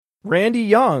Randy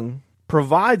Young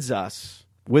provides us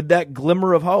with that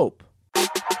glimmer of hope.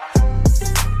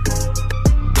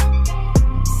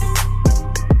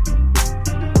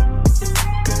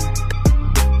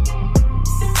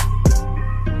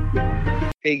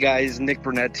 Hey guys, Nick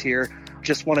Burnett here.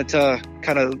 Just wanted to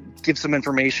kind of give some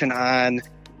information on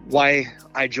why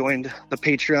I joined the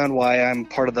Patreon, why I'm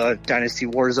part of the Dynasty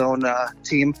WarZone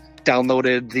team.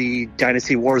 Downloaded the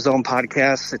Dynasty WarZone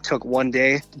podcast. It took one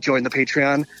day to join the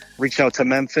Patreon. Reached out to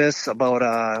Memphis about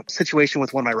a situation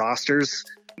with one of my rosters.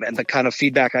 And the kind of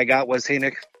feedback I got was, hey,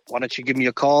 Nick, why don't you give me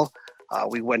a call?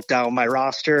 We went down my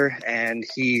roster, and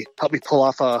he helped me pull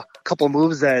off a couple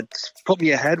moves that put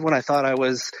me ahead when I thought I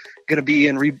was going to be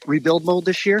in rebuild mode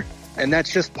this year. And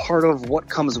that's just part of what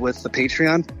comes with the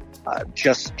Patreon.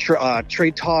 Just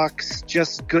trade talks,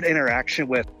 just good interaction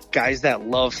with guys that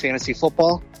love fantasy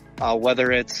football.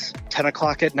 Whether it's 10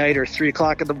 o'clock at night or 3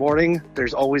 o'clock in the morning,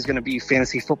 there's always going to be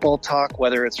fantasy football talk,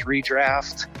 whether it's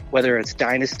redraft, whether it's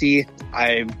Dynasty.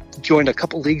 I joined a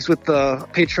couple leagues with the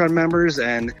Patreon members,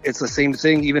 and it's the same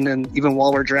thing. Even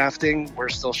while we're drafting, we're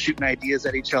still shooting ideas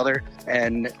at each other.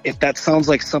 And if that sounds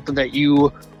like something that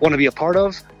you want to be a part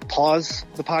of, pause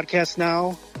the podcast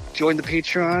now, join the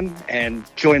Patreon, and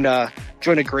join a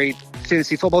great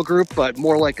fantasy football group, but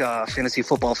more like a fantasy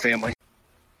football family.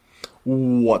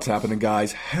 What's happening,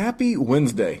 guys? Happy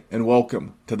Wednesday, and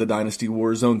welcome to the Dynasty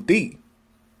WarZone, the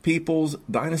People's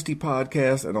Dynasty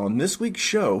podcast. And on this week's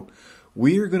show,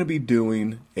 we are going to be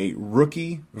doing a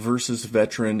rookie versus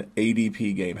veteran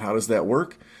ADP game. How does that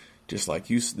work? Just like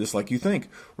you think.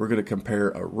 We're going to compare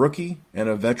a rookie and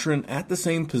a veteran at the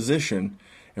same position,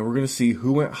 and we're going to see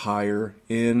who went higher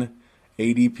in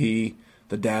ADP,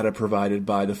 the data provided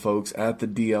by the folks at the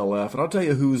DLF. And I'll tell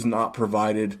you who's not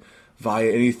provided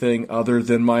via anything other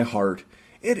than my heart.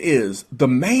 It is the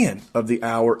man of the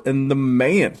hour and the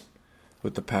man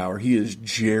with the power. He is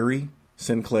Jerry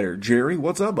Sinclair. Jerry,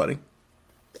 what's up, buddy?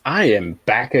 I am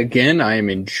back again. I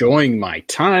am enjoying my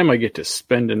time. I get to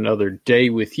spend another day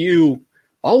with you.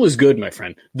 All is good, my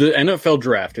friend. The NFL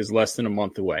draft is less than a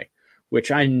month away,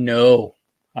 which I know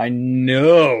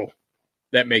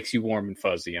that makes you warm and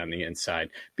fuzzy on the inside,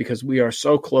 because we are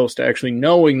so close to actually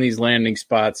knowing these landing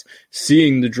spots,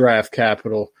 seeing the draft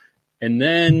capital, and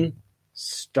then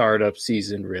startup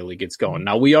season really gets going.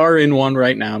 Now, we are in one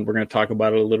right now, and we're going to talk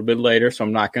about it a little bit later, so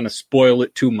I'm not going to spoil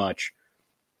it too much.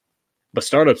 But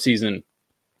startup season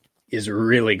is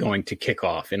really going to kick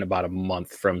off in about a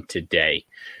month from today.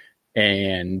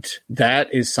 And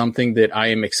that is something that I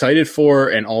am excited for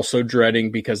and also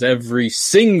dreading, because every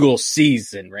single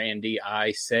season, Randy,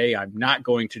 I say I'm not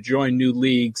going to join new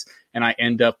leagues, and I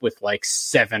end up with like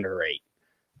 7 or 8.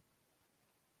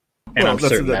 And I'm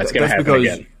certain that's going to happen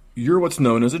again. You're what's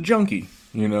known as a junkie.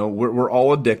 You know, we're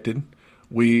all addicted.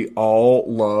 We all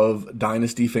love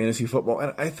Dynasty fantasy football.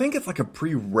 And I think it's like a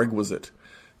prerequisite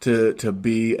to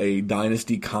be a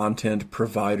Dynasty content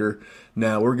provider.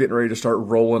 Now we're getting ready to start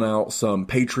rolling out some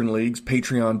patron leagues,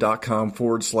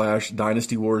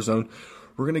 patreon.com/Dynasty WarZone.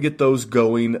 We're going to get those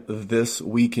going this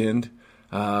weekend.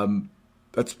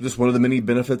 That's just one of the many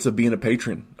benefits of being a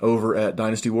patron over at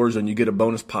Dynasty WarZone. You get a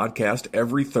bonus podcast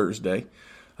every Thursday.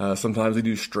 Sometimes we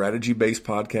do strategy-based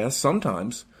podcasts.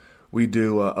 Sometimes we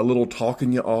do a little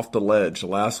talking you off the ledge.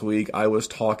 Last week, I was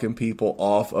talking people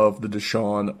off of the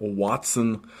Deshaun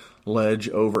Watson ledge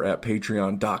over at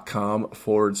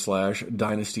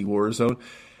patreon.com/Dynasty WarZone.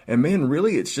 And man,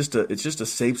 really, it's just a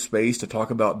safe space to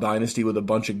talk about Dynasty with a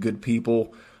bunch of good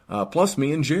people, plus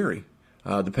me and Jerry.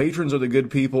 The patrons are the good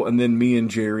people, and then me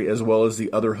and Jerry, as well as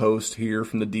the other host here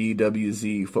from the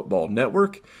DWZ Football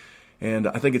Network. And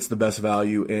I think it's the best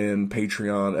value in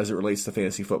Patreon as it relates to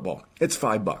fantasy football. It's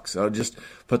 $5. I'll just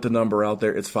put the number out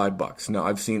there. It's $5. Now,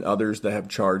 I've seen others that have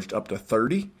charged up to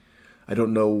 $30. I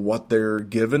don't know what they're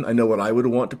given. I know what I would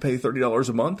want to pay $30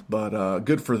 a month, but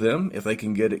good for them. If they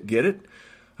can get it.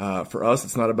 For us,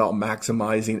 it's not about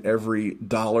maximizing every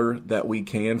dollar that we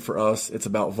can. For us, it's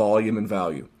about volume and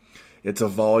value. It's a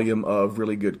volume of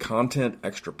really good content,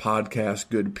 extra podcasts,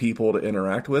 good people to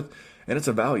interact with. And it's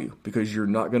a value because you're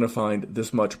not going to find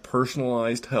this much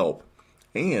personalized help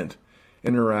and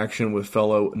interaction with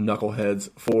fellow knuckleheads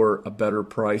for a better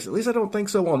price. At least I don't think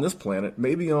so on this planet.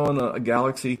 Maybe on a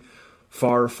galaxy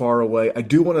far, far away. I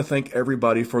do want to thank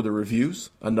everybody for the reviews.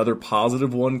 Another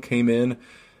positive one came in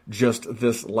just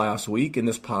this last week, and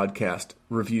this podcast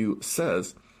review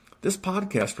says, "This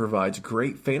podcast provides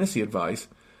great fantasy advice,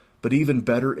 but even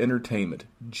better entertainment,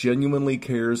 genuinely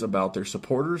cares about their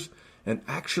supporters, and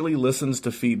actually listens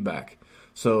to feedback."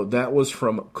 So that was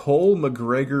from Cole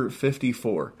McGregor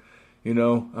 54.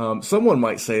 Someone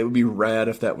might say it would be rad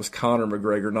if that was Conor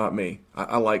McGregor, not me.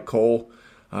 I like Cole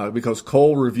because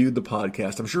Cole reviewed the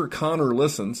podcast. I'm sure Conor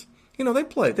listens. They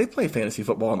play fantasy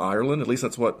football in Ireland. At least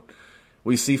that's what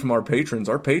we see from our patrons.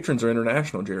 Our patrons are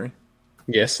international, Jerry.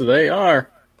 Yes, they are.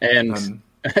 And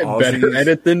better at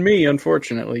it than me,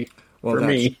 unfortunately. Well,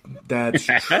 that's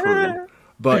true.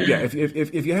 But yeah,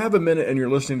 if you have a minute and you're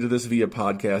listening to this via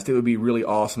podcast, it would be really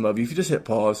awesome of you if you just hit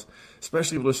pause,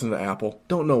 especially if you're listening to Apple.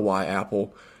 Don't know why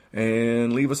Apple,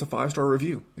 and leave us a 5-star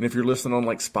review. And if you're listening on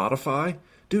like Spotify,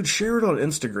 dude, share it on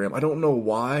Instagram. I don't know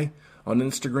why on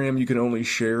Instagram you can only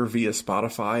share via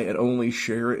Spotify and only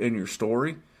share it in your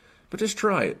story, but just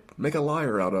try it. Make a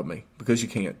liar out of me because you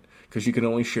can't, because you can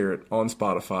only share it on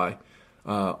Spotify.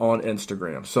 On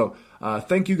Instagram. So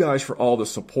thank you guys for all the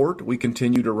support. We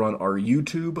continue to run our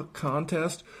YouTube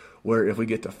contest where if we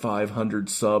get to 500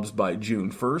 subs by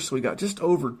June 1st, we got just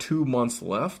over 2 months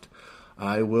left.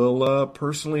 I will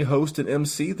personally host and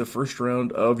MC the first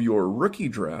round of your rookie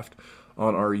draft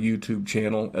on our YouTube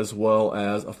channel, as well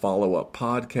as a follow-up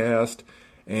podcast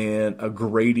and a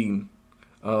grading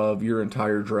of your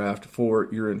entire draft for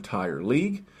your entire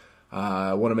league.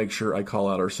 I want to make sure I call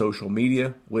out our social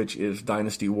media, which is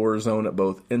Dynasty WarZone at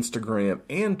both Instagram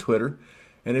and Twitter.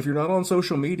 And if you're not on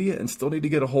social media and still need to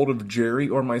get a hold of Jerry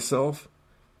or myself,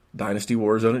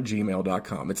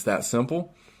 dynastywarzone@gmail.com. It's that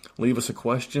simple. Leave us a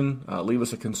question, leave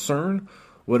us a concern,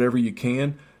 whatever you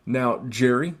can. Now,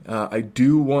 Jerry, I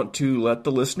do want to let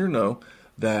the listener know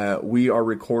that we are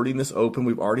recording this open.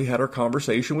 We've already had our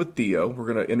conversation with Theo.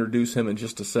 We're going to introduce him in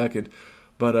just a second.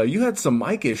 But you had some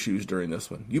mic issues during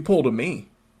this one. You pulled a me.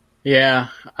 Yeah.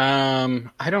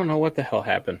 I don't know what the hell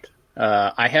happened.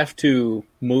 I have to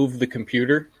move the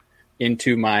computer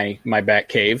into my back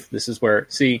cave. This is where,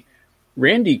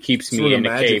 Randy keeps me in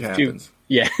a cave happens. Too.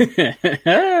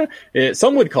 Yeah.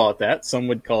 Some would call it that. Some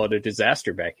would call it a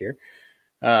disaster back here.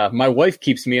 My wife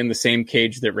keeps me in the same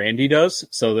cage that Randy does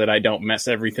so that I don't mess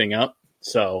everything up.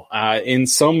 So in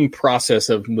some process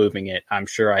of moving it, I'm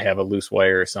sure I have a loose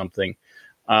wire or something.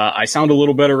 I sound a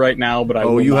little better right now, but I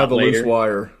will you not have a later. Loose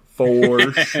wire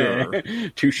for sure.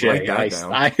 Touche.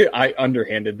 I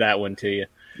underhanded that one to you.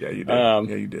 Yeah, you did.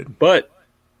 You did. But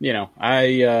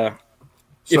if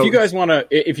you guys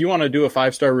if you want to do a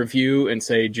 5-star review and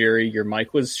say, Jerry, your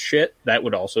mic was shit, that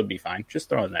would also be fine. Just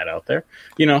throwing that out there.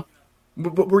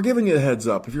 But we're giving you a heads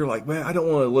up. If you're like, man, I don't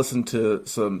want to listen to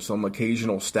some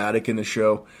occasional static in the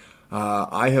show.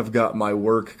 I have got my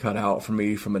work cut out for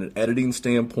me from an editing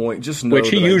standpoint. Just know which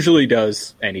he usually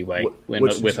does anyway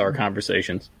with our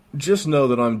conversations. Just know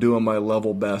that I'm doing my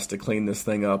level best to clean this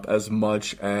thing up as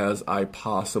much as I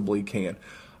possibly can.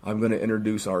 I'm going to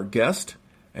introduce our guest,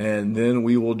 and then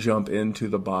we will jump into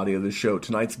the body of the show.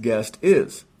 Tonight's guest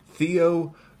is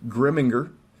Theo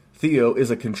Grimminger. Theo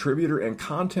is a contributor and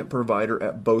content provider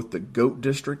at both the GOAT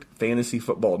District Fantasy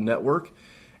Football Network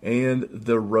and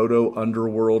the Roto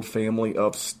Underworld family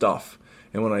of stuff.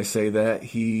 And when I say that,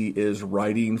 he is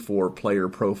writing for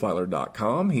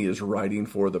PlayerProfiler.com. He is writing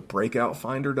for the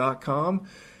BreakoutFinder.com.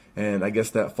 And I guess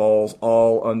that falls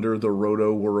all under the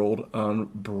Roto World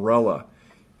umbrella.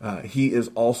 He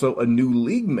is also a new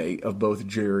league mate of both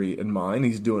Jerry and mine.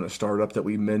 He's doing a startup that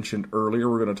we mentioned earlier.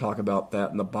 We're going to talk about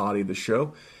that in the body of the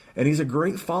show. And he's a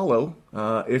great follow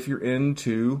if you're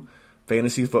into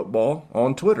fantasy football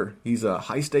on Twitter. He's a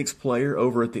high-stakes player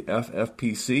over at the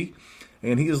FFPC,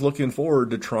 and he is looking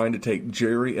forward to trying to take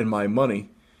Jerry and my money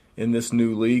in this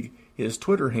new league. His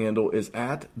Twitter handle is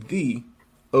at the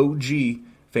OG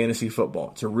Fantasy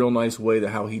Football. It's a real nice way to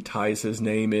how he ties his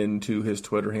name into his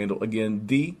Twitter handle. Again,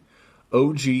 the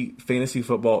OG Fantasy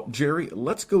Football. Jerry,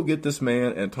 let's go get this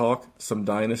man and talk some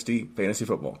Dynasty Fantasy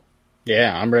Football.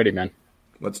 Yeah, I'm ready, man.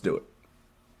 Let's do it.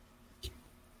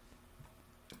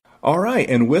 All right,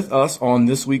 and with us on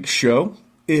this week's show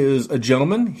is a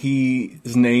gentleman.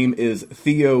 His name is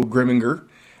Theo Grimminger,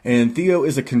 and Theo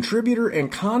is a contributor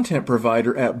and content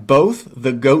provider at both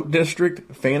the GOAT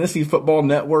District Fantasy Football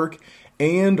Network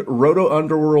and Roto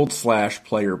Underworld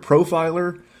 /Player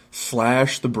Profiler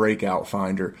 / the Breakout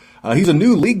Finder. He's a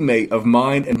new league mate of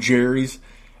mine and Jerry's,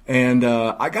 and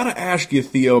I got to ask you,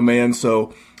 Theo, man,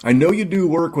 so I know you do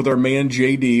work with our man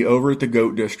JD over at the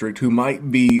GOAT District, who might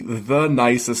be the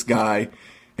nicest guy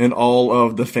in all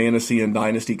of the fantasy and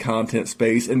dynasty content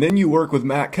space. And then you work with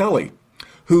Matt Kelly,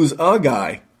 who's a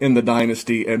guy in the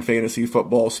dynasty and fantasy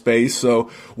football space.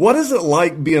 So what is it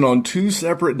like being on two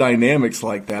separate dynamics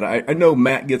like that? I know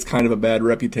Matt gets kind of a bad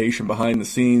reputation behind the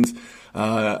scenes.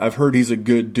 I've heard he's a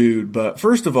good dude. But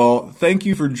first of all, thank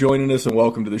you for joining us and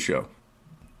welcome to the show.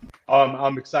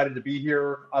 I'm excited to be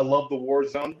here. I love the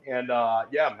WarZone, and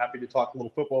I'm happy to talk a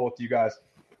little football with you guys.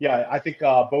 Yeah, I think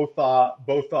both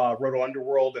Roto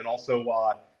Underworld and also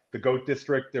the Goat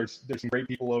District. There's some great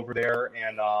people over there,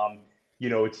 and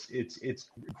it's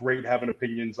great having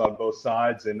opinions on both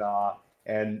sides. And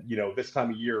this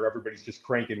time of year, everybody's just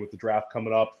cranking with the draft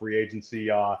coming up, free agency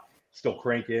still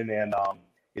cranking, and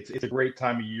it's a great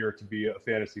time of year to be a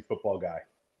fantasy football guy.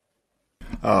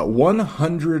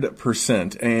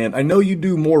 100%. And I know you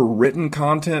do more written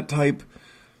content type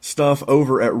stuff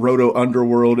over at Roto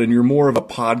Underworld, and you're more of a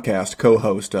podcast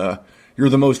co-host. You're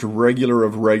the most regular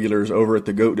of regulars over at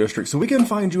the GOAT District. So we can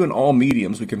find you in all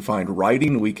mediums. We can find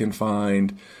writing. We can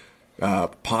find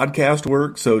podcast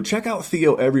work. So check out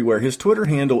Theo everywhere. His Twitter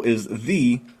handle is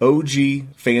the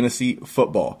OG Fantasy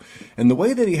Football. And the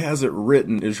way that he has it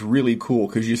written is really cool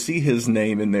because you see his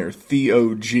name in there,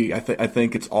 Theo G. I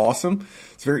think it's awesome.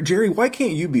 It's very Jerry, why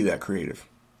can't you be that creative?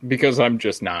 Because I'm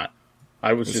just not.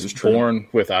 I was just born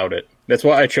without it. That's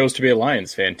why I chose to be a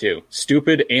Lions fan too.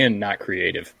 Stupid and not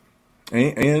creative.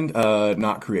 And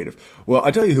not creative. Well, I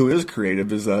tell you who is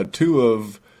creative is two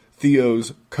of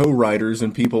Theo's co-writers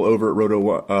and people over at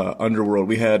Roto Underworld.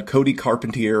 We had Cody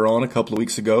Carpentier on a couple of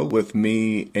weeks ago with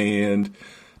me and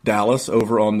Dallas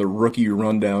over on the Rookie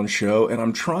Rundown show, and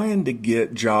I'm trying to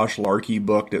get Josh Larkey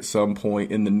booked at some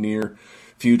point in the near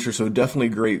future, so definitely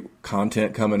great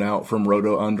content coming out from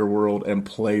Roto Underworld and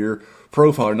Player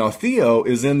Profiler. Now, Theo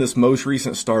is in this most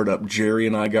recent startup Jerry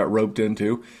and I got roped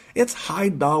into. It's high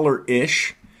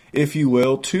dollar-ish, if you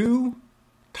will, two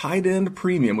tight end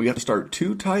premium. We got to start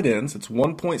two tight ends. It's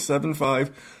 1.75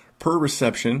 per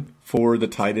reception for the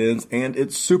tight ends, and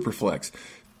it's super flex.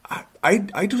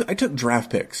 I took draft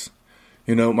picks.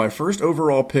 My first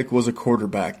overall pick was a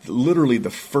quarterback. Literally the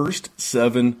first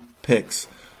 7 picks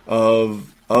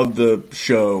of the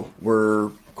show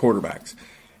were quarterbacks.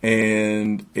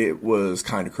 And it was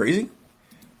kind of crazy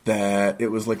that it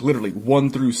was like literally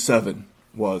 1 through 7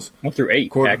 was. 1 through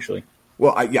 8, actually.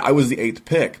 Well, I was the 8th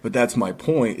pick, but that's my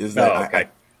point is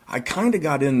that I kind of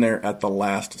got in there at the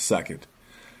last second.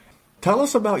 Tell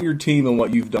us about your team and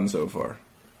what you've done so far.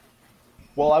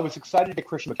 Well, I was excited to get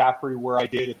Christian McCaffrey where I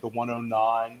did at the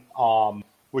 109,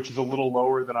 which is a little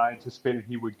lower than I anticipated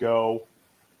he would go.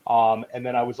 And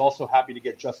then I was also happy to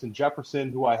get Justin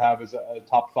Jefferson, who I have as a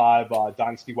top 5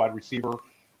 Dynasty wide receiver.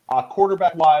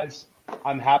 Quarterback-wise,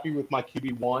 I'm happy with my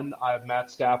QB1. I have Matt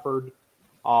Stafford,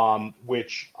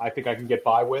 which I think I can get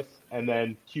by with. And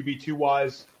then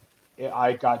QB2-wise,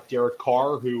 I got Derek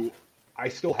Carr, who I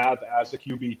still have as a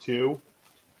QB2.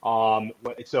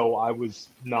 So I was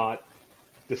not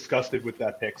disgusted with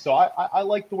that pick. So I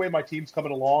like the way my team's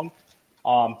coming along.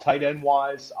 Tight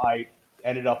end-wise, I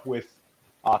ended up with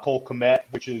Cole Kmet,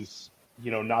 which is,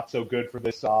 not so good for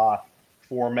this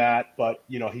format, but,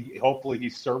 hopefully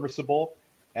he's serviceable.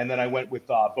 And then I went with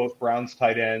both Browns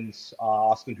tight ends,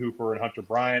 Austin Hooper and Hunter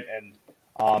Bryant. And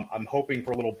I'm hoping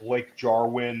for a little Blake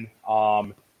Jarwin,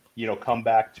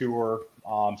 comeback tour.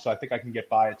 So I think I can get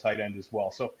by a tight end as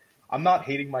well. So I'm not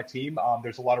hating my team.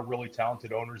 There's a lot of really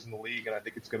talented owners in the league, and I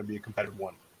think it's going to be a competitive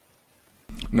one.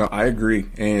 No, I agree.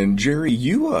 And Jerry,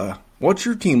 what's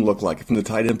your team look like from the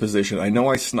tight end position? I know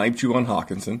I sniped you on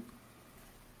Hawkinson.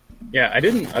 Yeah, I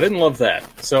didn't love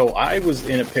that. So I was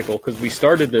in a pickle because we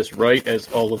started this right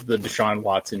as all of the Deshaun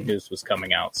Watson news was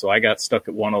coming out. So I got stuck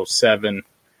at 107,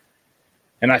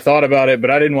 and I thought about it,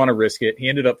 but I didn't want to risk it. He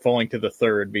ended up falling to the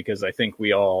 3rd because I think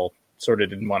we all sort of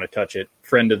didn't want to touch it.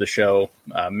 Friend of the show,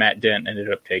 Matt Dent, ended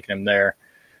up taking him there.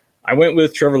 I went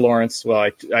with Trevor Lawrence. Well,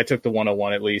 I took the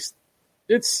 101 at least.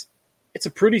 It's a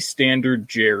pretty standard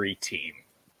Jerry team.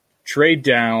 Trade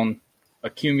down,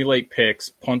 accumulate picks,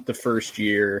 punt the first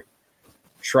year,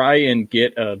 try and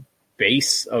get a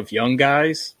base of young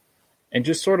guys, and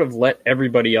just sort of let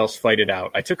everybody else fight it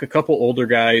out. I took a couple older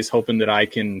guys, hoping that I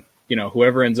can,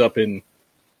 whoever ends up in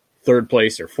 3rd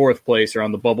place or 4th place or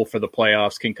on the bubble for the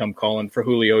playoffs can come calling for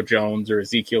Julio Jones or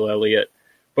Ezekiel Elliott.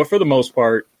 But for the most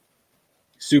part,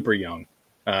 super young.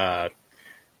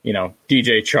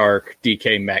 DJ Chark,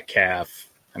 DK Metcalf.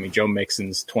 I mean, Joe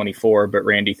Mixon's 24, but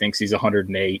Randy thinks he's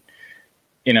 108.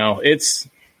 It's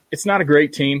not a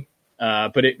great team,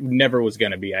 but it never was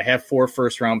going to be. I have 4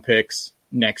 first-round picks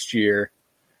next year.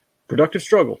 Productive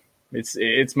struggle.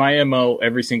 It's my MO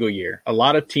every single year. A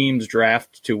lot of teams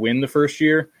draft to win the first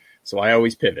year, so I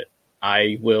always pivot.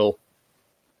 I will.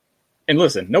 And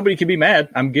listen, nobody can be mad.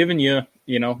 I'm giving you,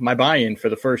 my buy-in for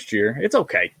the first year. It's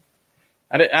okay.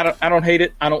 I don't hate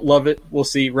it. I don't love it. We'll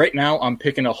see. Right now, I'm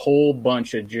picking a whole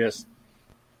bunch of just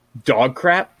dog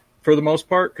crap for the most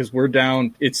part because we're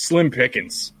down. It's slim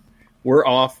pickings. We're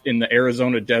off in the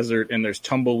Arizona desert, and there's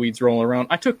tumbleweeds rolling around.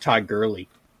 I took Todd Gurley,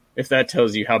 if that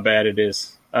tells you how bad it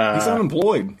is. He's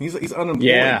unemployed. He's unemployed.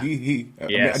 Yeah. I mean,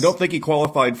 Yes. I don't think he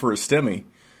qualified for a STEMI.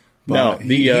 No, But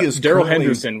he is Darrell currently-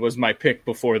 Henderson was my pick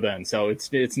before then, so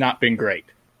it's not been great.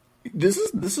 This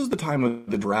is the time of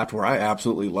the draft where I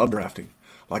absolutely love drafting.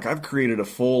 Like, I've created a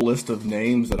full list of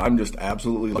names that I'm just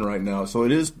absolutely loving right now. So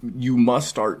you must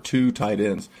start 2 tight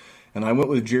ends. And I went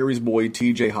with Jerry's boy,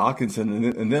 T.J. Hawkinson,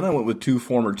 and then I went with 2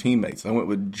 former teammates. I went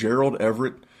with Gerald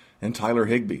Everett and Tyler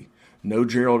Higbee. No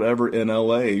Gerald Everett in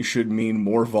L.A. should mean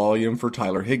more volume for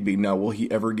Tyler Higbee. Now, will he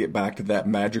ever get back to that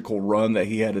magical run that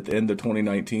he had at the end of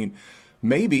 2019?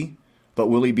 Maybe, but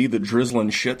will he be the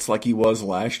drizzling shits like he was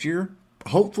last year?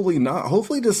 Hopefully not.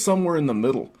 Hopefully just somewhere in the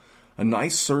middle. A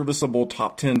nice, serviceable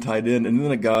top 10 tight end, and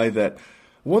then a guy that...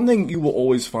 One thing you will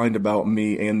always find about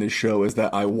me and this show is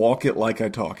that I walk it like I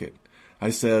talk it. I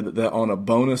said that on a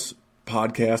bonus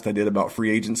podcast I did about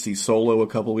free agency solo a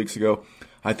couple of weeks ago,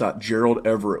 I thought Gerald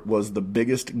Everett was the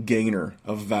biggest gainer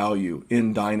of value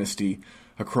in Dynasty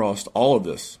across all of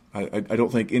this. I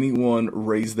don't think anyone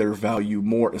raised their value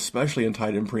more, especially in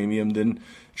tight end premium, than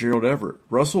Gerald Everett.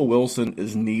 Russell Wilson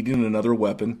is needing another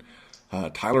weapon.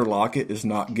 Tyler Lockett is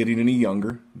not getting any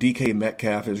younger. DK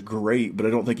Metcalf is great, but I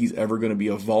don't think he's ever going to be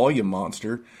a volume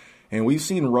monster. And we've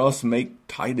seen Russ make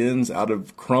tight ends out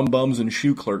of crumb bums and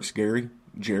shoe clerks,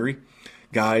 Jerry.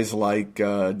 Guys like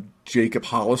Jacob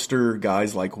Hollister,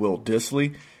 guys like Will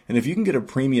Dissly. And if you can get a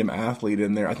premium athlete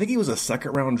in there, I think he was a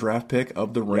second-round draft pick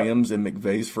of the Rams in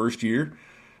McVay's first year.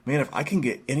 Man, if I can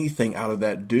get anything out of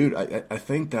that dude, I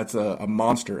think that's a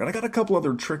monster. And I got a couple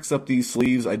other tricks up these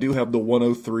sleeves. I do have the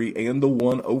 103 and the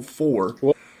 104.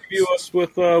 Well, preview us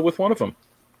with one of them.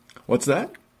 What's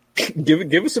that?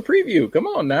 Give us a preview. Come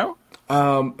on now.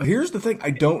 Here's the thing. I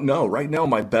don't know. Right now,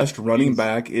 my best running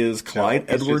back is Clyde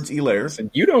Edwards-Helaire.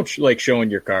 You don't like showing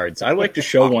your cards. I like to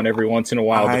show one every once in a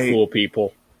while to fool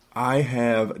people. I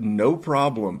have no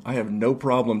problem.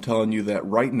 Telling you that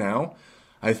right now.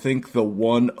 I think the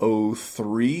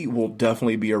 103 will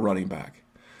definitely be a running back.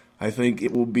 I think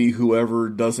it will be whoever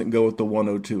doesn't go with the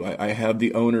 102. I have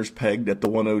the owners pegged at the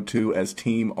 102 as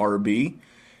Team RB,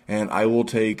 and I will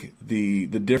take the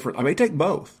different. I may take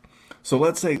both. So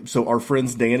let's say, our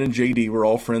friends Dan and JD, we're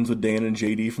all friends with Dan and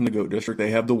JD from the GOAT District. They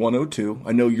have the 102.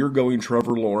 I know you're going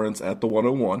Trevor Lawrence at the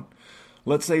 101.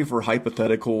 Let's say for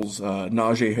hypotheticals,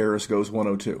 Najee Harris goes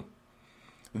 102.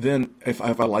 Then, if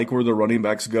I like where the running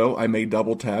backs go, I may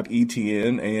double tap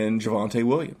ETN and Javonte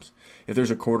Williams. If there's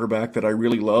a quarterback that I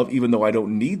really love, even though I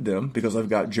don't need them because I've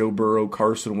got Joe Burrow,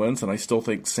 Carson Wentz, and I still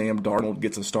think Sam Darnold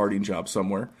gets a starting job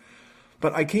somewhere.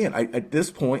 But I can't. At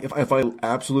this point, if I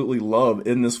absolutely love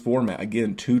in this format,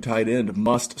 again, 2 tight end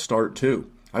must start 2.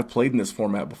 I've played in this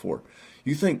format before.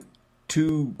 You think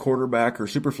 2 quarterback or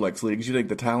super flex leagues, you think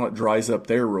the talent dries up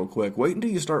there real quick. Wait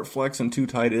until you start flexing 2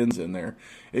 tight ends in there.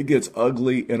 It gets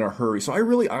ugly in a hurry. So I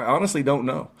honestly don't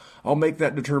know. I'll make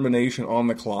that determination on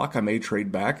the clock. I may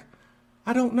trade back.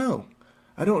 I don't know.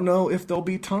 I don't know if there'll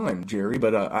be time, Jerry,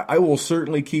 but I will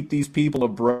certainly keep these people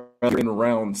abreast in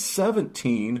round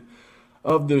 17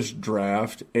 of this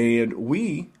draft, and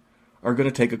we are going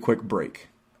to take a quick break.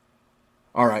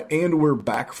 All right, and we're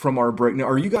back from our break. Now,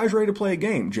 are you guys ready to play a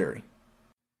game, Jerry?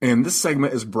 And this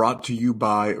segment is brought to you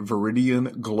by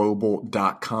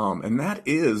ViridianGlobal.com, and that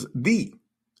is the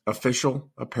official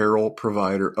apparel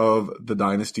provider of the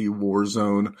Dynasty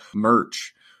WarZone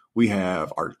merch. We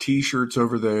have our t-shirts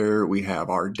over there. We have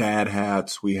our dad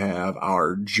hats. We have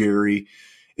our Jerry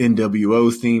NWO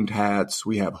themed hats.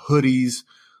 We have hoodies.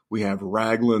 We have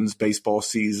Raglans. Baseball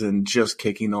season just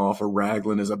kicking off. A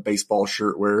Raglan is a baseball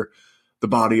shirt where the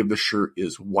body of the shirt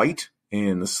is white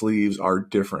and the sleeves are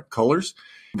different colors.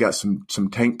 We've got some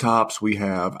tank tops. We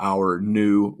have our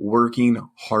new Working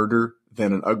Harder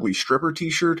Than an Ugly Stripper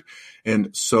t-shirt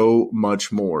and so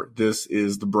much more. This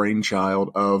is the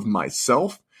brainchild of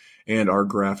myself and our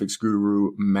graphics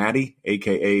guru, Maddie,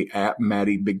 a.k.a. at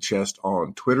Maddie Big Chest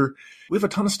on Twitter. We have a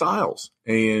ton of styles,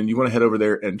 and you want to head over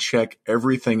there and check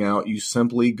everything out. You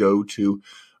simply go to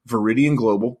Viridian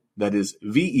Global, that is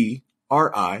VERIDIAN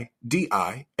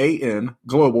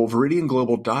Global,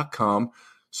 ViridianGlobal.com.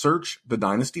 Search the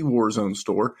Dynasty WarZone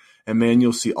store, and man,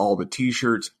 you'll see all the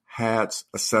t-shirts, hats,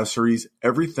 accessories,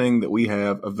 everything that we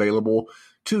have available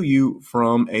to you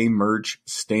from a merch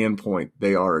standpoint.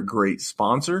 They are a great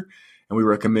sponsor, and we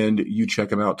recommend you check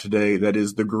them out today. That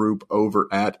is the group over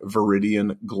at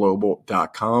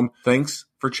ViridianGlobal.com. Thanks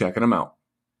for checking them out.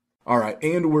 All right,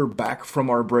 and we're back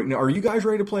from our break. Now, are you guys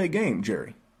ready to play a game,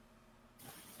 Jerry?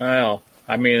 Well,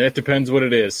 I mean, it depends what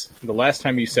it is. The last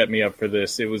time you set me up for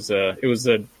this,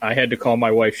 I had to call my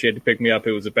wife. She had to pick me up.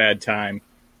 It was a bad time.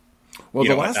 Well,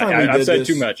 last time we did I've said this,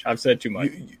 too much. I've said too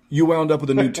much. You wound up with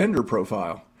a new Tinder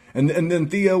profile. And then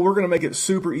Theo, we're going to make it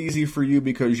super easy for you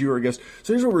because you're a guest.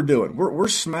 So here's what we're doing. We're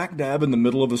smack dab in the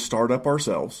middle of a startup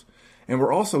ourselves, and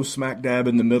we're also smack dab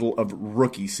in the middle of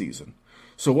rookie season.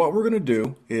 So what we're going to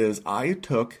do is I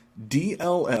took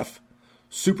DLF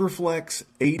Superflex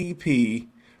ADP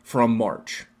from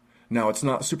March. Now it's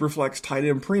not Superflex tight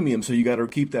end premium, so you got to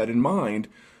keep that in mind.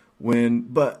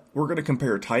 But we're going to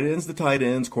compare tight ends to tight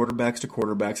ends, quarterbacks to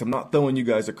quarterbacks. I'm not throwing you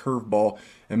guys a curveball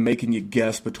and making you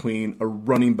guess between a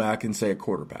running back and, say, a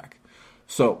quarterback.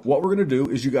 So what we're going to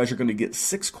do is you guys are going to get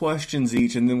 6 questions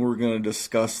each, and then we're going to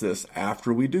discuss this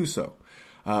after we do so.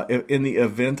 In the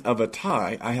event of a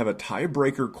tie, I have a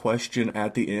tiebreaker question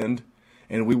at the end,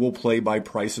 and we will play by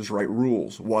Price is Right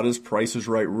rules. What is Price is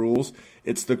Right rules?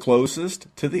 It's the closest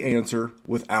to the answer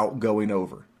without going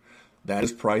over. That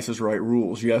is Price is Right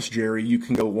rules. Yes, Jerry, you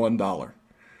can go $1,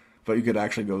 but you could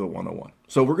actually go to 101.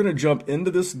 So we're going to jump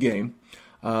into this game.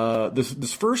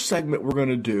 This first segment we're going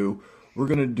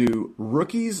to do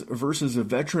rookies versus a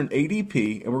veteran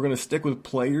ADP, and we're going to stick with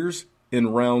players in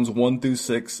rounds 1 through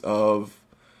 6 of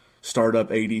startup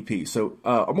ADP. So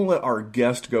I'm going to let our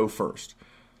guest go first.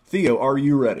 Theo, are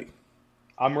you ready?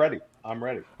 I'm ready. All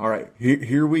right,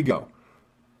 here we go.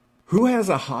 Who has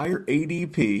a higher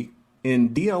ADP in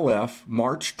DLF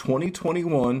March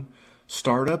 2021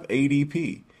 startup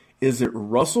ADP? Is it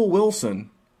Russell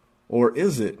Wilson or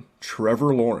is it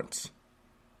Trevor Lawrence?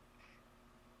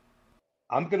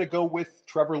 I'm going to go with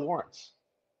Trevor Lawrence.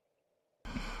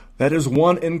 That is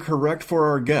one incorrect for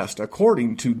our guest.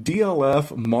 According to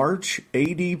DLF March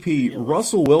ADP,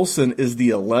 Russell Wilson is the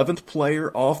 11th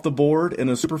player off the board in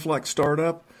a Superflex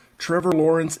startup. Trevor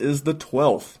Lawrence is the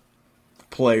 12th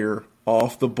player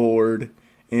off the board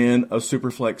in a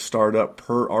Superflex startup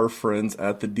per our friends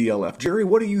at the DLF. Jerry,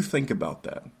 what do you think about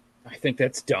that? I think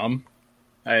that's dumb.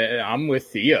 I'm with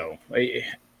Theo.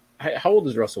 How old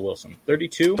is Russell Wilson?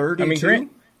 32? 32? I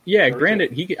mean,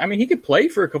 granted, he could play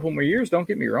for a couple more years, don't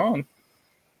get me wrong.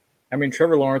 I mean,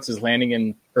 Trevor Lawrence is landing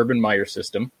in Urban Meyer's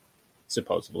system,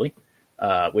 supposedly,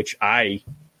 which I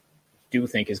do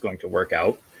think is going to work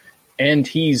out. And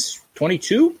he's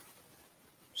 22.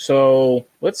 So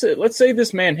let's say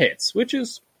this man hits, which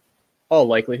is all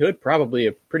likelihood, probably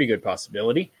a pretty good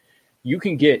possibility. You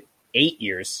can get 8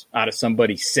 years out of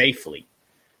somebody safely.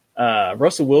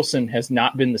 Russell Wilson has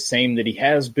not been the same that he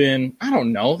has been. I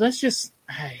don't know. That's just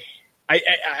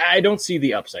I don't see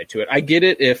the upside to it. I get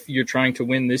it if you're trying to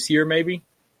win this year, maybe,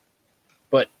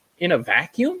 but in a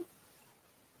vacuum,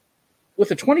 with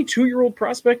a 22-year-old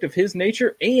prospect of his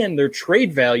nature, and their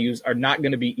trade values are not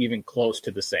going to be even close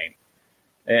to the same.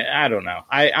 I don't know.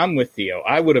 I'm with Theo.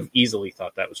 I would have easily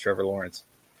thought that was Trevor Lawrence.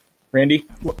 Randy,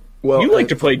 well, you like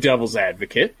to play devil's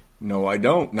advocate. No, I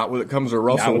don't. Not when it comes to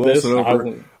Russell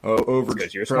Wilson over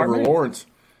Trevor Lawrence.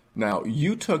 Now,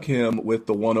 you took him with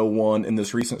the 101 in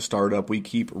this recent startup we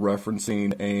keep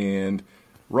referencing, and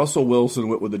Russell Wilson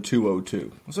went with the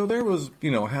 202. So there was,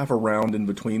 half a round in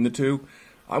between the two.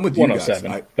 I'm with you guys.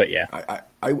 But yeah,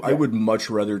 I would much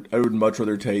rather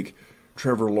take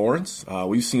Trevor Lawrence.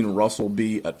 We've seen Russell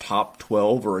be a top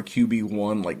 12 or a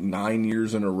QB1 like 9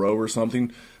 years in a row or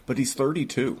something, but he's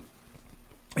 32.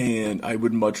 And I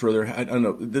would much rather, I don't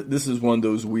know, this is one of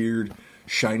those weird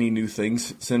shiny new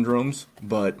things syndromes,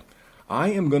 but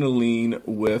I am going to lean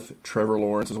with Trevor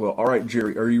Lawrence as well. All right,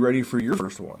 Jerry, are you ready for your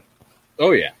first one?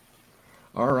 Oh, yeah.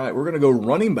 All right, we're going to go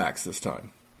running backs this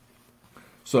time.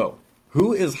 So,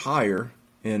 who is higher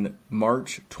in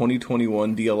March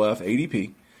 2021 DLF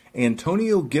ADP?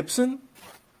 Antonio Gibson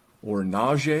or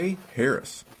Najee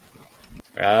Harris?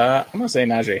 I'm going to say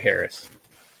Najee Harris.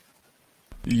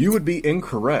 You would be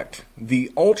incorrect.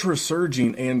 The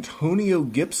ultra-surging Antonio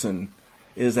Gibson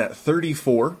is at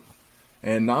 34,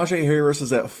 and Najee Harris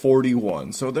is at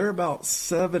 41. So they're about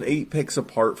 7-8 picks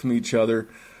apart from each other.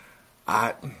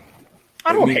 I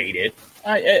don't hate it.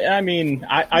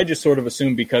 I just sort of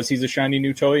assume because he's a shiny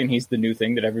new toy and he's the new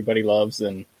thing that everybody loves,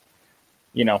 and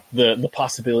the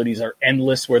possibilities are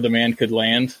endless where the man could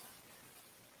land.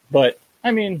 But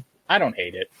I don't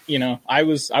hate it. I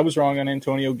was wrong on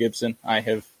Antonio Gibson. I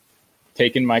have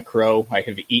taken my crow. I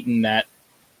have eaten that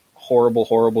horrible,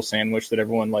 horrible sandwich that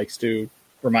everyone likes to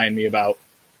remind me about.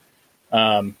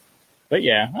 But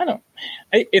yeah,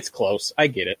 it's close. I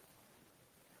get it.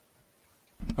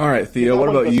 All right, Theo. What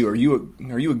about you? Are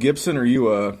you a Gibson or are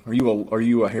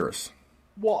you a Harris?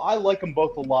 Well, I like them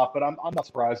both a lot, but I'm not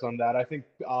surprised on that. I think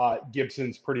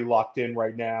Gibson's pretty locked in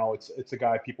right now. It's a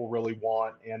guy people really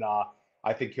want, and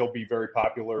I think he'll be very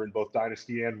popular in both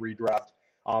Dynasty and Redraft.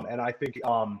 And I think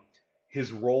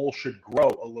his role should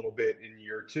grow a little bit in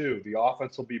year two. The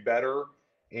offense will be better.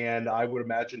 and I would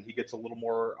imagine he gets a little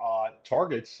more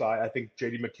targets. I think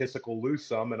J.D. McKissick will lose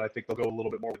some, and I think they'll go a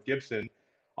little bit more with Gibson.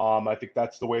 I think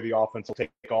that's the way the offense will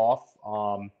take off.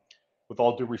 With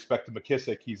all due respect to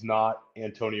McKissick, he's not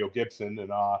Antonio Gibson,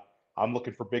 and I'm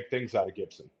looking for big things out of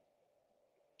Gibson.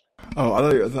 Oh,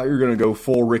 I thought you were going to go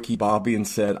full Ricky Bobby and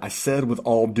I said with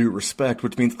all due respect,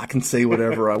 which means I can say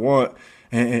whatever I want.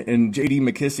 And J.D.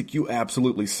 McKissick, you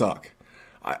absolutely suck.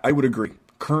 I would agree.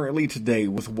 Currently today,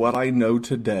 with what I know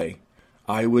today,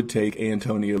 I would take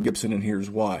Antonio Gibson, and here's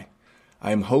why.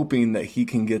 I'm hoping that he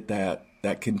can get that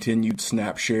continued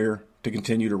snap share to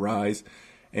continue to rise,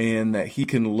 and that he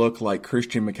can look like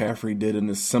Christian McCaffrey did in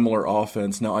this similar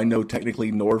offense. Now, I know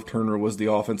technically Norv Turner was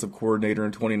the offensive coordinator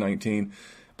in 2019,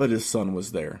 but his son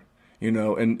was there,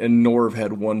 and Norv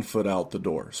had 1 foot out the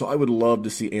door. So I would love to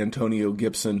see Antonio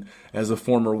Gibson, as a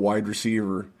former wide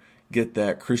receiver, get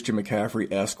that Christian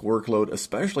McCaffrey-esque workload,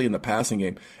 especially in the passing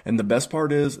game. And the best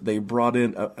part is they brought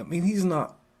in, he's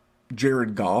not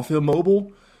Jared Goff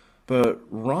immobile, but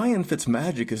Ryan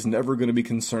Fitzmagic is never going to be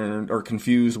concerned or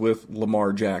confused with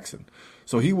Lamar Jackson.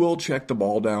 So he will check the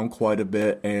ball down quite a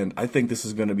bit, and I think this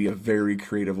is going to be a very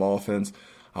creative offense.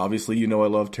 Obviously, I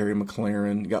love Terry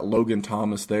McLaurin. You got Logan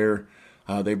Thomas there.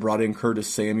 They brought in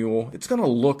Curtis Samuel. It's going to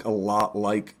look a lot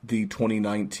like the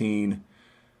 2019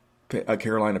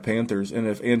 Carolina Panthers. And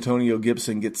if Antonio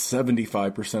Gibson gets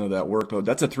 75% of that workload,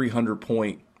 that's a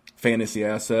 300-point fantasy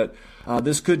asset.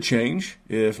 This could change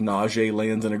if Najee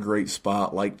lands in a great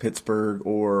spot like Pittsburgh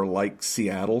or like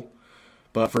Seattle.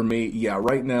 But for me,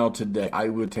 right now today, I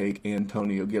would take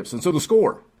Antonio Gibson. So the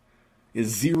score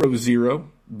is 0-0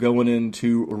 going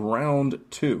into round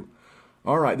 2.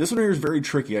 All right, this one here is very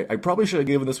tricky. I probably should have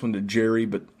given this one to Jerry,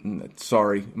 but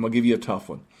sorry, I'm going to give you a tough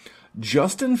one.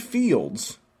 Justin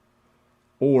Fields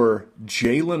or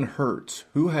Jalen Hurts,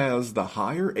 who has the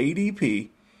higher ADP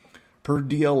per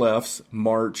DLF's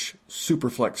March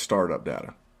Superflex startup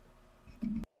data?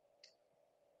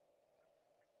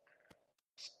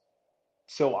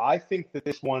 So I think that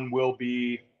this one will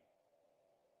be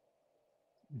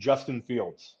Justin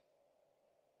Fields.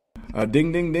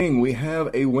 Ding, ding, ding. We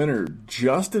have a winner.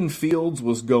 Justin Fields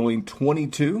was going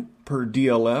 22 per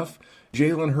DLF.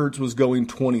 Jalen Hurts was going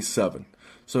 27.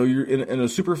 So you're in a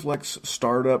Superflex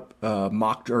startup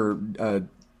mock or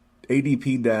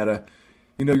ADP data.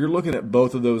 You're looking at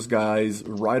both of those guys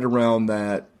right around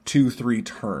that 2-3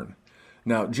 turn.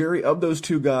 Now, Jerry, of those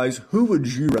two guys, who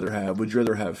would you rather have? Would you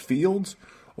rather have Fields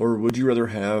or would you rather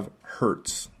have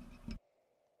Hurts?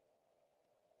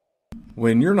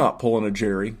 When you're not pulling a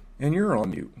Jerry and you're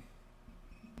on mute.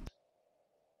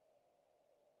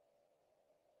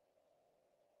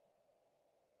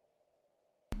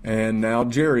 And now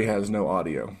Jerry has no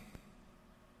audio.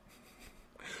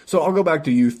 So I'll go back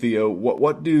to you, Theo. What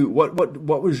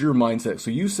was your mindset?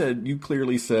 So you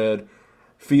clearly said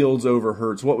Fields over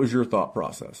Hurts. What was your thought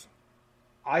process?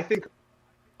 I think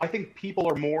people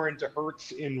are more into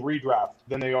Hurts in redraft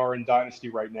than they are in Dynasty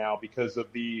right now because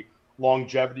of the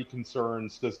longevity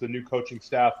concerns. Does the new coaching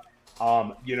staff,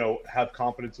 have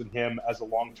confidence in him as a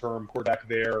long-term quarterback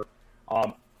there?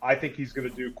 I think he's going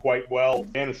to do quite well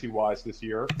fantasy-wise this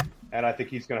year, and I think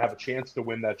he's going to have a chance to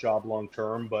win that job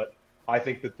long-term. But I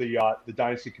think that the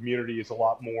Dynasty community is a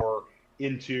lot more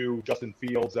into Justin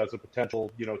Fields as a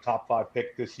potential, top 5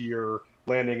 pick this year,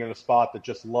 landing in a spot that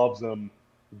just loves him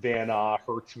than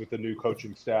Hurts with the new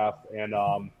coaching staff and,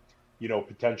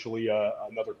 potentially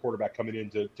another quarterback coming in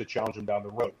to challenge him down the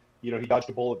road. He dodged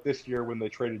a bullet this year when they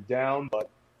traded down, but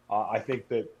I think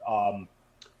that,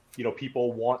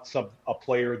 people want a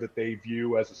player that they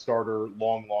view as a starter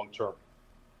long term.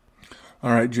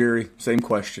 All right, Jerry, same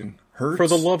question. Hurts? For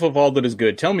the love of all that is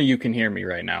good, tell me you can hear me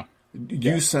right now.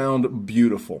 You sound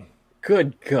beautiful.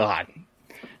 Good God.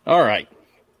 All right.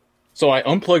 So I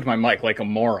unplugged my mic like a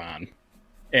moron,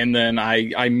 and then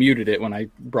I muted it when I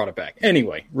brought it back.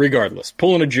 Anyway, regardless,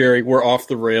 pulling a Jerry, we're off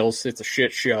the rails. It's a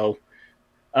shit show.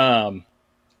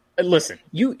 Listen,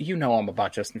 you know I'm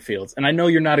about Justin Fields, and I know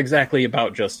you're not exactly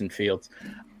about Justin Fields.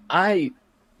 I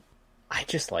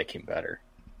just like him better.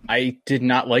 I did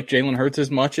not like Jalen Hurts as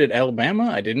much at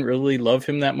Alabama. I didn't really love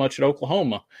him that much at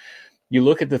Oklahoma. You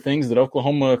look at the things that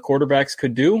Oklahoma quarterbacks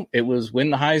could do. It was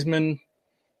win the Heisman.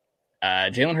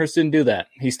 Jalen Hurts didn't do that.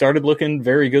 He started looking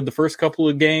very good the first couple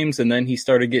of games, and then he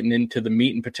started getting into the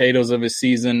meat and potatoes of his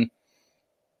season.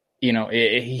 He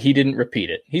didn't repeat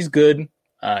it. He's good.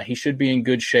 He should be in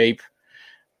good shape.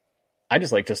 I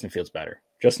just like Justin Fields better.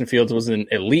 Justin Fields was an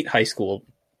elite high school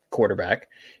quarterback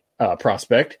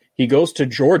prospect. He goes to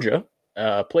Georgia,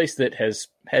 a place that has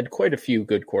had quite a few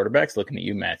good quarterbacks, looking at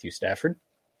you, Matthew Stafford.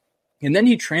 And then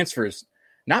he transfers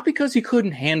Not because he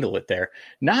couldn't handle it there,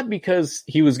 not because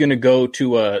he was going to go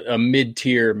to a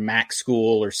mid-tier MAC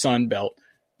school or Sun Belt.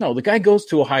 No, the guy goes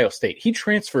to Ohio State. He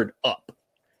transferred up,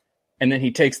 and then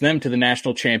he takes them to the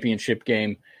national championship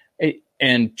game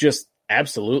and just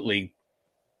absolutely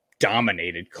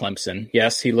dominated Clemson.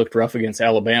 Yes, he looked rough against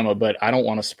Alabama, but I don't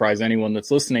want to surprise anyone that's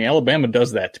listening. Alabama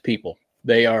does that to people.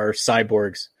 They are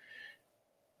cyborgs.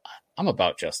 I'm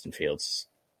about Justin Fields.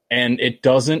 And it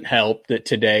doesn't help that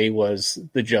today was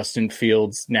the Justin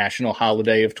Fields national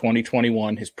holiday of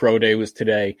 2021. His pro day was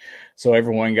today. So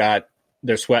everyone got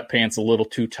their sweatpants a little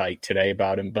too tight today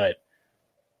about him. But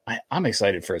I'm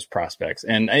excited for his prospects.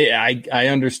 And I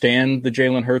understand the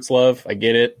Jalen Hurts love. I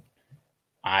get it.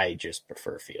 I just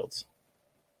prefer Fields.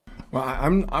 Well,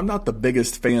 I'm not the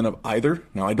biggest fan of either.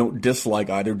 Now, I don't dislike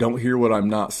either. Don't hear what I'm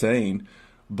not saying.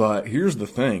 But here's the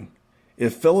thing.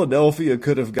 If Philadelphia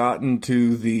could have gotten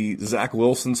to the Zach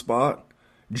Wilson spot,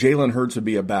 Jalen Hurts would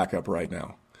be a backup right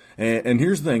now. And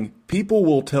here's the thing. People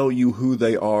will tell you who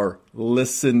they are.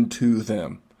 Listen to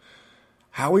them.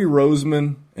 Howie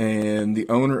Roseman and the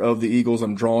owner of the Eagles,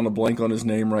 I'm drawing a blank on his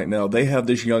name right now, they have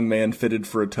this young man fitted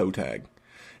for a toe tag.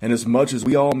 And as much as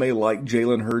we all may like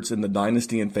Jalen Hurts in the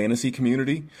dynasty and fantasy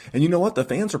community, and you know what? The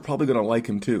fans are probably going to like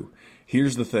him too.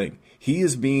 Here's the thing. He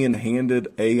is being handed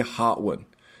a hot one.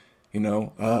 You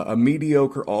know, a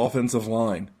mediocre offensive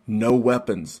line, no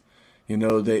weapons. You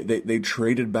know, they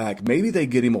traded back. Maybe they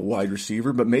get him a wide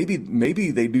receiver, but maybe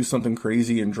they do something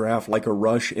crazy and draft like a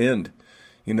rush end.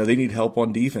 You know, they need help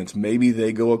on defense. Maybe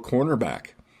they go a cornerback.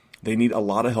 They need a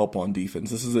lot of help on defense.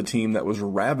 This is a team that was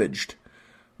ravaged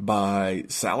by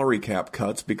salary cap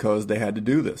cuts because they had to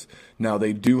do this. Now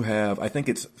they do have, I think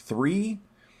it's 3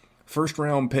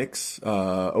 first-round picks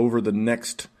over the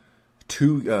next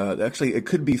 2, actually it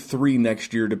could be 3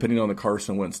 next year depending on the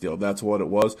Carson Wentz deal. That's what it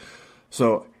was.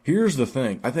 So here's the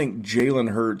thing. I think Jalen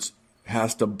Hurts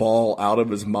has to ball out of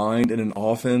his mind in an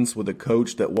offense with a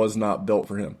coach that was not built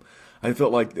for him. I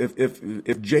felt like if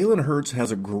Jalen Hurts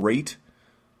has a great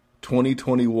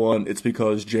 2021, it's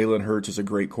because Jalen Hurts is a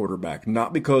great quarterback,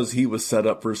 not because he was set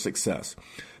up for success.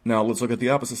 Now let's look at the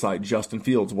opposite side. Justin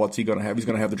Fields, what's he going to have? He's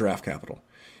going to have the draft capital.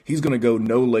 He's going to go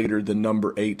no later than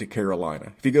number 8 to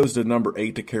Carolina. If he goes to number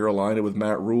 8 to Carolina with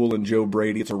Matt Rule and Joe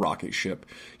Brady, it's a rocket ship.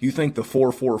 You think the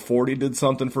 4.40 did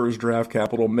something for his draft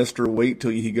capital? Mister, wait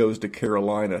till he goes to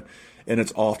Carolina and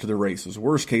it's off to the races.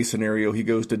 Worst case scenario, he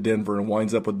goes to Denver and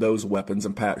winds up with those weapons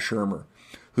and Pat Shurmur,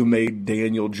 who made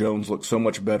Daniel Jones look so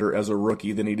much better as a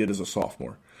rookie than he did as a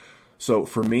sophomore. So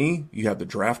for me, you have the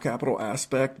draft capital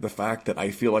aspect, the fact that I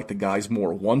feel like the guy's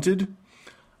more wanted.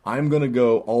 I'm going to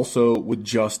go also with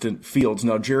Justin Fields.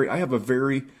 Now, Jerry, I have a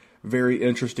very, very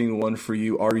interesting one for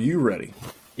you. Are you ready?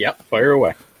 Yep, fire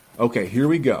away. Okay, here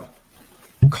we go.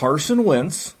 Carson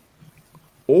Wentz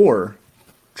or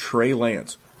Trey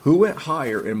Lance? Who went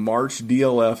higher in March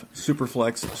DLF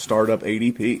Superflex Startup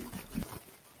ADP?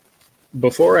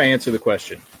 Before I answer the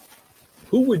question,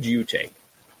 who would you take?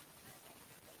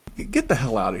 Get the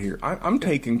hell out of here! I'm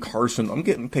taking Carson.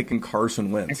 Taking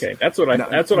Carson Wentz. Okay, that's what I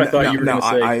thought you were going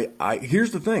to say.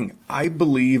 Here's the thing. I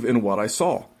believe in what I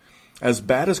saw. As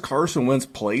bad as Carson Wentz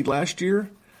played last year,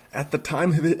 at the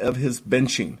time of his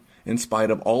benching, in spite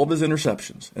of all of his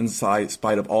interceptions, in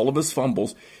spite of all of his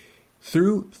fumbles,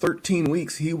 through 13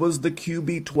 weeks, he was the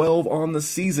QB 12 on the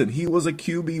season. He was a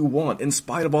QB 1 in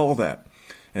spite of all of that.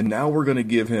 And now we're going to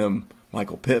give him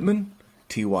Michael Pittman,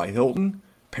 T.Y. Hilton,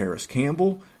 Paris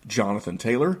Campbell, Jonathan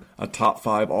Taylor, a top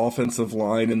 5 offensive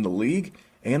line in the league,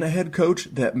 and a head coach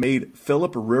that made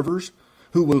Phillip Rivers,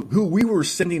 who we were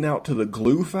sending out to the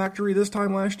glue factory this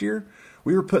time last year.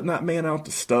 We were putting that man out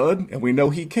to stud, and we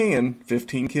know he can,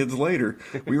 15 kids later.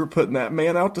 We were putting that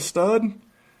man out to stud,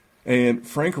 and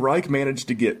Frank Reich managed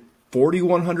to get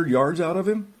 4,100 yards out of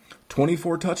him,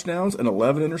 24 touchdowns, and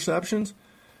 11 interceptions.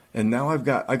 And now I've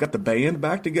got the band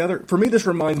back together. For me, this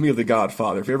reminds me of The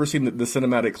Godfather. If you've ever seen the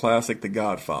cinematic classic, The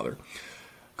Godfather,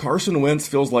 Carson Wentz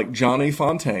feels like Johnny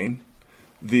Fontaine.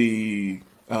 Frank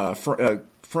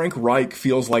Reich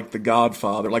feels like The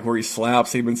Godfather, like where he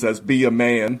slaps him and says, "Be a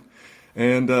man."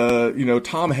 And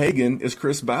Tom Hagen is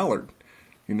Chris Ballard.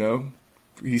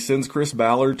 He sends Chris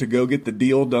Ballard to go get the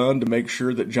deal done to make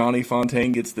sure that Johnny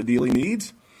Fontaine gets the deal he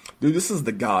needs. Dude, this is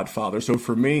The Godfather. So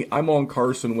for me, I'm on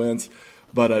Carson Wentz.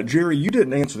 But, Jerry, you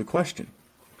didn't answer the question.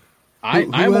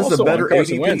 I'm also on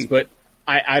Carson Wentz, but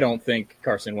I don't think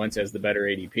Carson Wentz has the better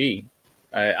ADP.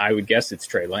 I would guess it's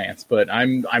Trey Lance, but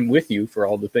I'm with you for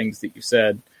all the things that you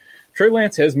said. Trey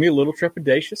Lance has me a little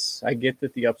trepidatious. I get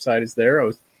that the upside is there.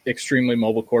 A extremely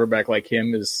mobile quarterback like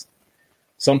him is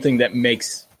something that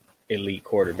makes elite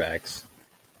quarterbacks.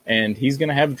 and he's going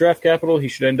to have draft capital. He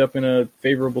should end up in a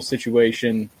favorable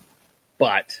situation.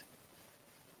 But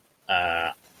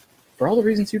for all the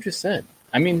reasons you just said,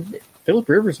 I mean, Phillip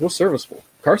Rivers was serviceable.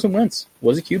 Carson Wentz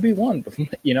was a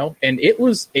QB1, and it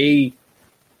was a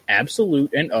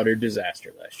absolute and utter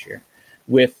disaster last year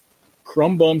with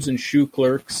crumb bums and shoe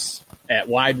clerks at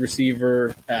wide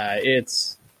receiver.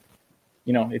 It's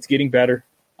getting better.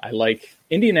 I like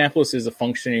Indianapolis is a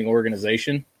functioning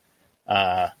organization.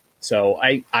 So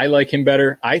I like him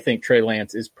better. I think Trey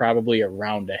Lance is probably a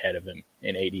round ahead of him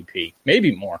in ADP,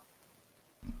 maybe more.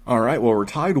 All right, well, we're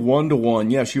tied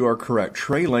 1-1. Yes, you are correct.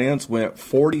 Trey Lance went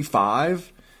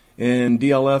 45 in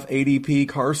DLF ADP.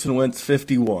 Carson Wentz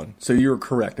 51. So you're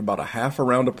correct, about a half a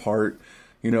round apart,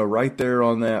 right there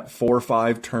on that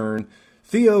 4-5 turn.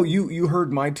 Theo, you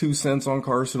heard my 2 cents on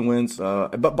Carson Wentz.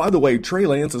 But by the way, Trey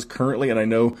Lance is currently, and I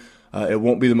know it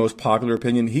won't be the most popular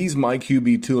opinion, he's my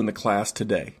QB2 in the class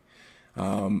today.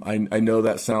 I know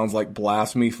that sounds like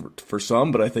blasphemy for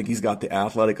some, but I think he's got the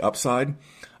athletic upside.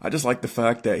 I just like the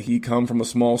fact that he come from a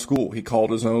small school. He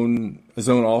called his own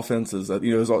offenses,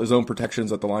 his own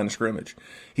protections at the line of scrimmage.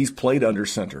 He's played under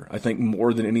center, I think,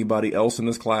 more than anybody else in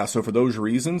this class. So for those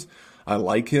reasons, I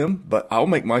like him, but I'll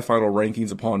make my final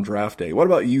rankings upon draft day. What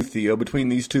about you, Theo? Between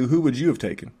these two, who would you have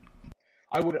taken?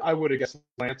 I would have guessed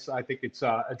Lance. I think it's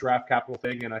a draft capital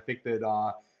thing, and I think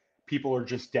that people are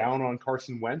just down on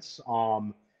Carson Wentz.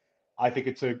 I think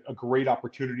it's a great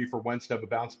opportunity for Wentz to have a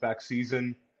bounce back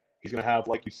season. He's going to have,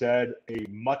 like you said, a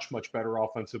much, much better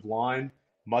offensive line,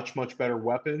 much, much better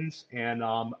weapons, and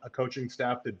a coaching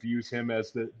staff that views him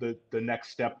as the next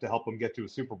step to help him get to a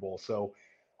Super Bowl. So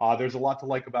there's a lot to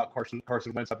like about Carson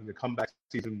Wentz having a comeback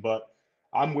season, but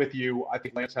I'm with you. I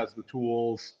think Lance has the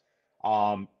tools.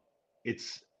 I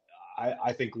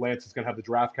think Lance is going to have the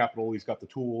draft capital. He's got the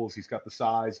tools. He's got the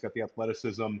size. He's got the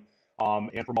athleticism,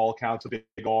 and from all accounts, a big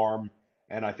arm.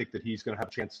 And I think that he's going to have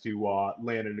a chance to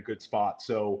land in a good spot.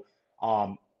 So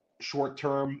short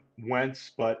term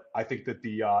Wentz, but I think that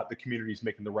the community is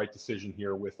making the right decision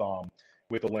here with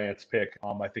the Lance pick.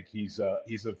 I think he's a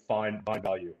fine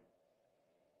value.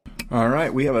 All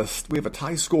right, we have a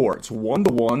tie score. It's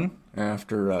 1-1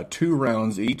 after 2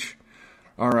 rounds each.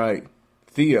 All right.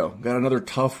 Theo, got another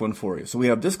tough one for you. So we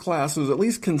have this class is at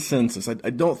least consensus. I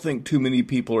don't think too many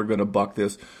people are going to buck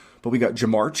this, but we got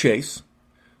Jamar Chase.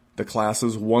 The class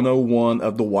is 101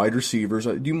 of the wide receivers.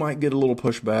 You might get a little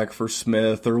pushback for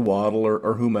Smith or Waddle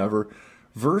or whomever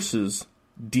versus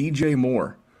DJ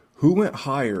Moore. Who went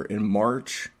higher in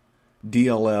March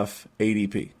DLF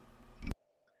ADP?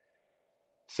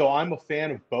 So I'm a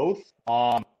fan of both.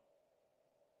 I'm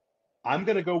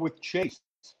going to go with Chase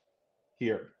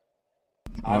here.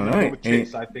 I'm going to go with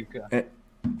Chase. I think.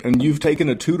 And you've taken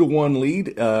a 2-1 lead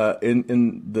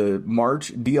in the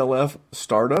March DLF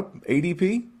startup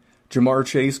ADP. Jamar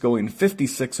Chase going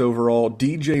 56 overall,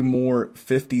 DJ Moore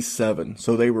 57.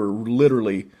 So they were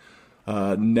literally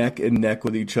neck and neck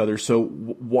with each other. So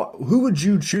who would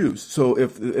you choose? So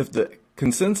if the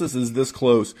consensus is this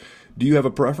close, do you have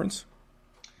a preference?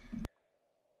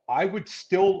 I would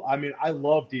I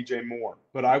love DJ Moore,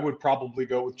 but I would probably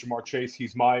go with Jamar Chase.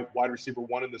 He's my wide receiver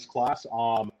 1 in this class.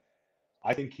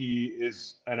 I think he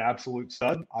is an absolute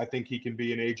stud. I think he can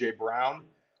be an A.J. Brown.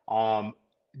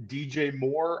 DJ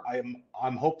Moore,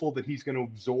 I'm hopeful that he's going to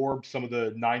absorb some of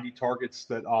the 90 targets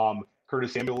that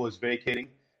Curtis Samuel is vacating.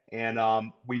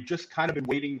 And we've just kind of been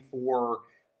waiting for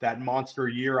that monster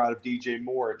year out of DJ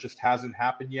Moore. It just hasn't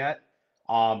happened yet.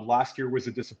 Last year was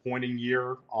a disappointing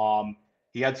year.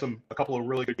 He had a couple of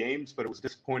really good games, but it was a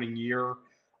disappointing year,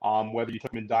 whether you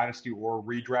took him in Dynasty or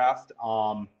redraft.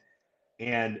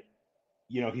 And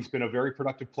he's been a very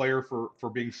productive player for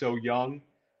being so young.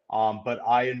 But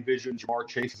I envision Jamar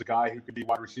Chase as a guy who could be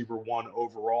wide receiver 1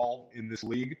 overall in this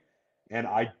league. And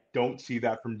I don't see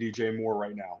that from DJ Moore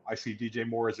right now. I see DJ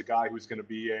Moore as a guy who's going to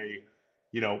be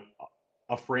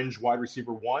a fringe wide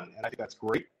receiver 1, and I think that's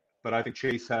great. But I think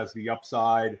Chase has the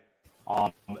upside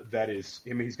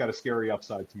he's got a scary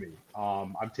upside to me.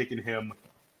 I'm taking him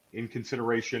in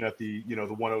consideration at the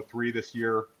 103 this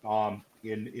year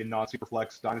in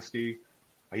non-superflex Dynasty.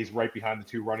 He's right behind the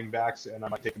 2 running backs, and I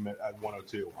might take him at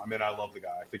 102. I love the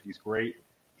guy. I think he's great.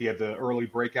 He had the early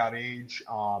breakout age.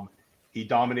 He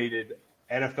dominated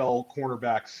NFL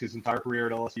cornerbacks his entire career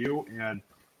at LSU, and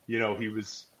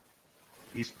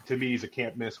he's a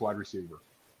can't-miss wide receiver.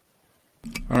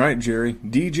 All right, Jerry.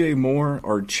 DJ Moore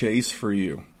or Chase for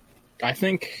you? I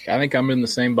think I'm in the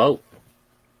same boat.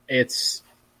 It's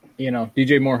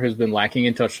DJ Moore has been lacking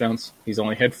in touchdowns. He's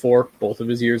only had 4 both of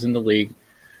his years in the league.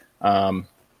 I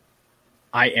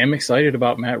am excited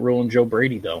about Matt Rule and Joe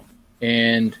Brady, though.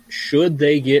 And should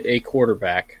they get a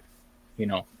quarterback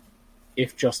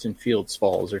if Justin Fields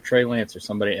falls or Trey Lance or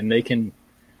somebody, and they can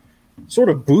sort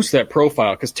of boost that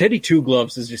profile, because Teddy Two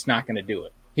Gloves is just not going to do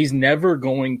it. He's never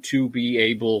going to be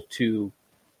able to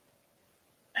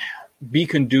be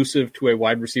conducive to a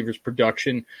wide receiver's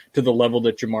production to the level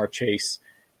that Jamar Chase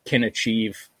can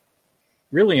achieve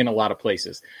really in a lot of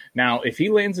places. Now, if he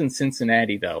lands in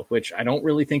Cincinnati, though, which I don't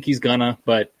really think he's gonna,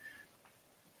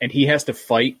 and he has to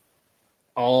fight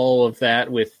all of that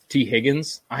with T.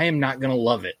 Higgins, I am not going to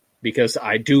love it, because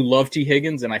I do love T.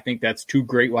 Higgins, and I think that's two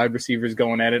great wide receivers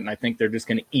going at it, and I think they're just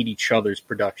going to eat each other's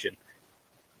production.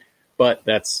 But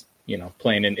that's,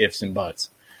 playing in ifs and buts.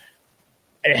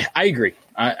 I agree.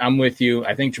 I'm with you.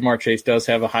 I think Jamar Chase does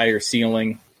have a higher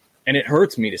ceiling, and it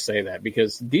hurts me to say that,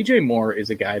 because DJ Moore is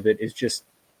a guy that is just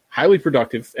highly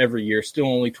productive every year, still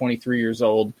only 23 years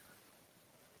old,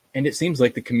 and it seems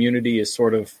like the community is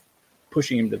sort of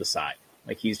pushing him to the side.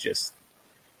 Like he's just,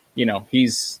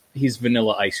 he's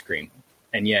vanilla ice cream,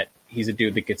 and yet he's a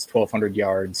dude that gets 1,200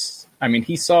 yards. I mean,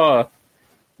 he saw,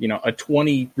 a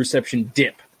 20 reception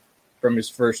dip from his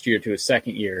first year to his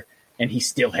second year, and he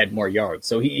still had more yards.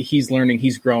 So he's learning,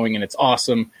 he's growing, and it's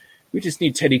awesome. We just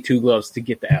need Teddy Two Gloves to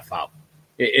get the F out.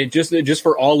 It just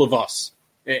for all of us,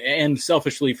 and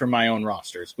selfishly for my own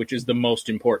rosters, which is the most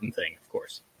important thing, of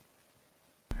course.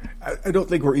 I don't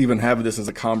think we're even having this as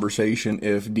a conversation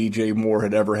if DJ Moore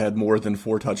had ever had more than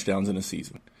 4 touchdowns in a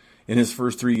season. In his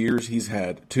first 3 years, he's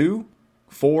had 2,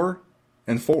 4,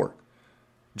 and 4.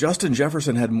 Justin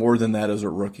Jefferson had more than that as a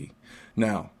rookie.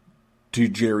 Now, to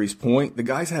Jerry's point, the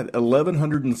guys had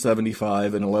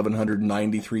 1,175 and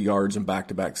 1,193 yards in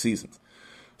back-to-back seasons.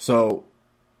 So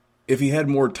if he had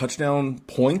more touchdown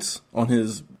points on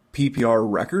his PPR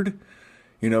record,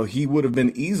 he would have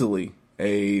been easily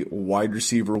a wide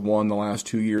receiver 1 the last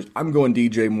 2 years. I'm going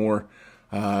DJ Moore.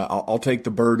 I'll take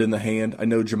the bird in the hand. I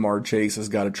know Jamar Chase has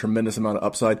got a tremendous amount of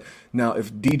upside. Now,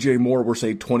 if DJ Moore were,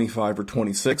 say, 25 or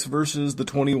 26 versus the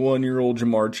 21-year-old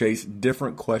Jamar Chase,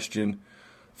 different question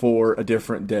for a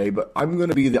different day. But I'm going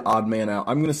to be the odd man out.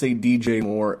 I'm going to say DJ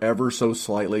Moore ever so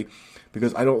slightly,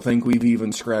 because I don't think we've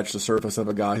even scratched the surface of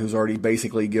a guy who's already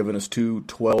basically given us 2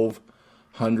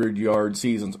 1,200-yard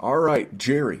seasons. All right,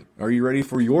 Jerry, are you ready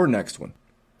for your next one?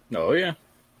 Oh, yeah.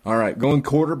 All right, going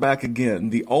quarterback again.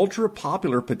 The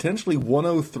ultra-popular, potentially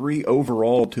 103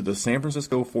 overall to the San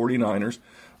Francisco 49ers,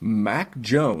 Mac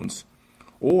Jones,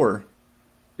 or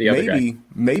maybe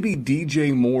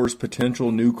DJ Moore's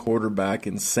potential new quarterback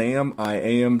in Sam I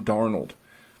Am Darnold,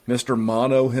 Mr.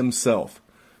 Mono himself.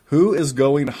 Who is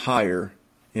going higher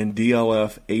in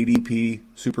DLF, ADP,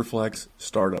 Superflex,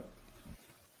 Startup?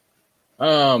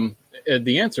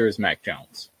 The answer is Mac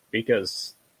Jones,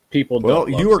 because people don't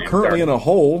love you are Sam currently Darnold. in a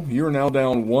hole. You are now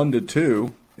down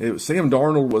 1-2. Sam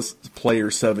Darnold was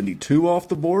player 72 off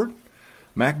the board.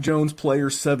 Mac Jones player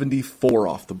 74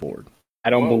 off the board. I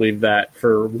don't believe that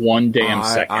for one damn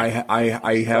second. I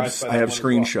have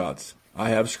screenshots. I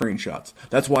have screenshots.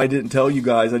 That's why I didn't tell you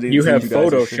guys. You have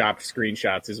photoshopped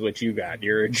screenshots is what you got.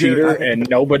 You're a cheater, and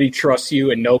nobody trusts you,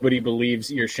 and nobody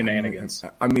believes your shenanigans.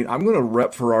 I mean, I'm going to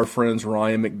rep for our friends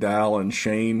Ryan McDowell and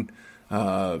Shane.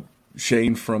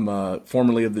 Shane from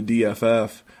formerly of the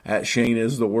DFF at Shane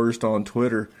is the worst on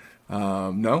Twitter.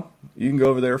 No, you can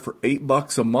go over there for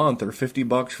 $8 a month or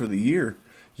 $50 for the year.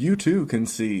 You too can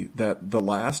see that the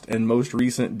last and most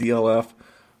recent DLF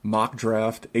mock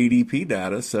draft ADP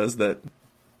data says that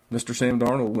Mr. Sam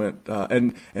Darnold went,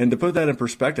 and to put that in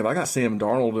perspective, I got Sam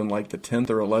Darnold in like the 10th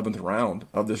or 11th round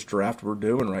of this draft we're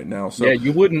doing right now. So yeah,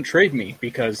 you wouldn't trade me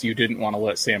because you didn't want to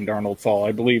let Sam Darnold fall,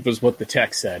 I believe was what the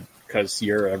text said, because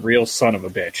you're a real son of a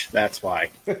bitch. That's why.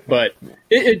 But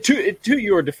to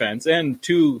your defense and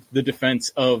to the defense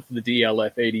of the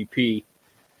DLF ADP,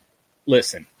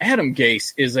 listen, Adam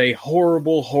Gase is a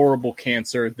horrible, horrible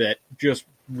cancer that just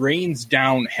rains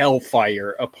down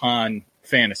hellfire upon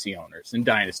fantasy owners and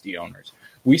dynasty owners.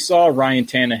 We saw Ryan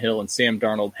Tannehill and Sam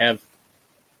Darnold have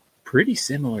pretty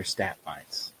similar stat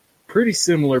lines, pretty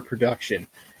similar production.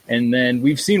 And then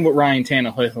we've seen what Ryan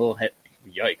Tannehill had.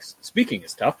 Yikes. Speaking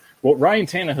is tough. What Ryan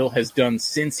Tannehill has done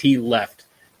since he left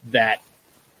that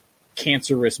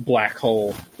cancerous black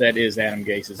hole that is Adam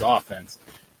Gase's offense.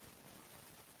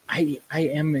 I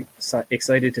am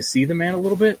excited to see the man a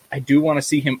little bit. I do want to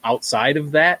see him outside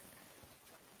of that,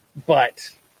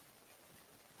 but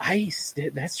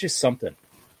that's just something.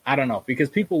 I don't know, because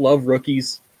people love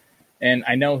rookies, and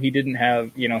I know he didn't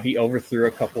have, he overthrew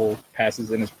a couple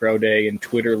passes in his pro day, and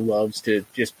Twitter loves to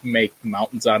just make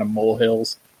mountains out of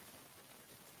molehills.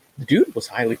 The dude was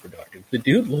highly productive. The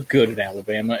dude looked good at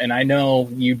Alabama, and I know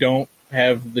you don't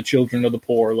have the children of the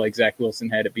poor like Zach Wilson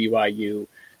had at BYU,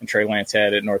 and Trey Lance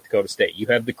had at North Dakota State. You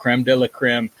have the creme de la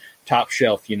creme, top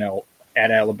shelf, at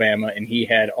Alabama, and he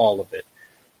had all of it.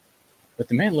 But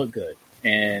the man looked good,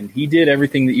 and he did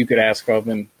everything that you could ask of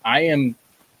him. I am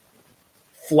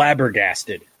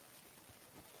flabbergasted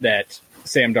that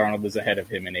Sam Darnold is ahead of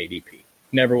him in ADP.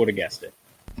 Never would have guessed it.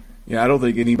 Yeah, I don't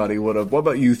think anybody would have. What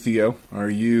about you, Theo? Are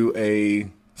you a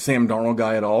Sam Darnold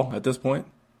guy at all at this point?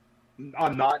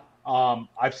 I'm not.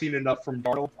 I've seen enough from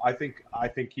Darnold. I think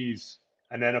he's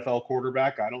an NFL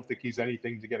quarterback. I don't think he's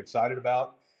anything to get excited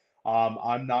about.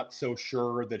 I'm not so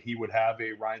sure that he would have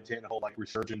a Ryan Tannehill-like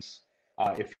resurgence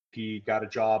if he got a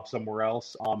job somewhere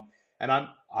else. And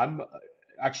I'm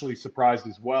actually surprised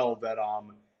as well that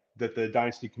that the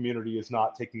Dynasty community is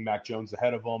not taking Mac Jones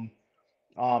ahead of him.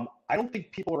 I don't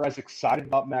think people are as excited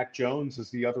about Mac Jones as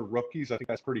the other rookies. I think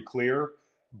that's pretty clear.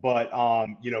 But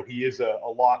he is a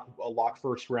lock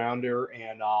first rounder,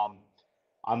 and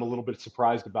I'm a little bit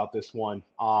surprised about this one.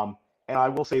 And I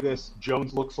will say this: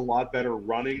 Jones looks a lot better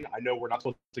running. I know we're not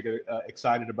supposed to get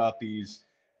excited about these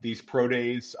pro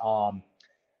days,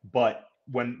 but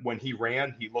when he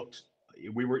ran, he looked.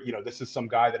 This is some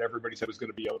guy that everybody said was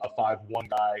going to be a 5'1"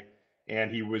 guy, and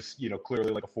he was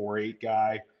clearly like a 4'8"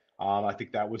 guy. I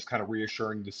think that was kind of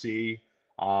reassuring to see.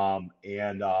 I'm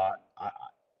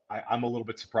a little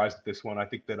bit surprised at this one. I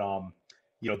think that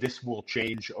this will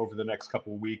change over the next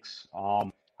couple of weeks.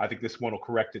 I think this one will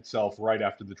correct itself right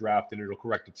after the draft, and it'll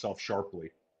correct itself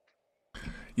sharply.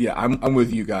 Yeah, I'm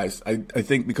with you guys. I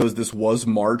think because this was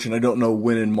March, and I don't know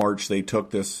when in March they took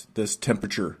this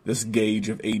temperature, this gauge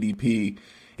of ADP,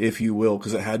 if you will,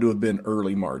 because it had to have been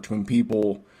early March when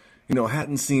people,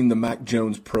 hadn't seen the Mac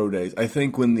Jones pro days. I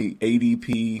think when the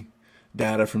ADP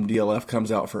data from DLF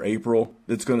comes out for April,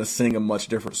 it's going to sing a much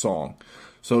different song.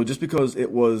 So just because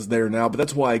it was there now, but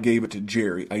that's why I gave it to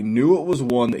Jerry. I knew it was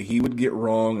one that he would get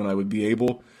wrong, and I would be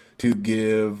able to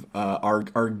give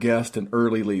our guest an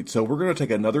early lead. So we're going to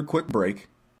take another quick break.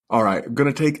 All right, I'm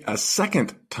going to take a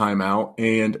second timeout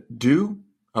and do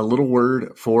a little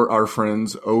word for our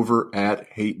friends over at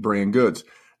Hate Brand Goods.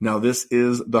 Now, this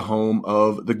is the home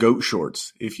of the goat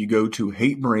shorts. If you go to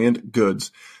Hate Brand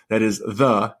Goods, that is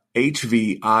the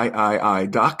HVIII.com,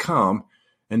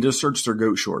 and just search their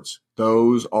goat shorts.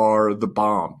 Those are the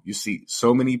bomb. You see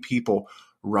so many people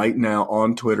right now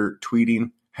on Twitter tweeting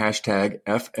hashtag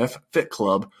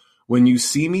FFFitClub. When you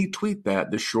see me tweet that,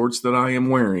 the shorts that I am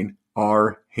wearing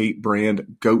are Hate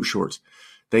Brand goat shorts.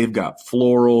 They've got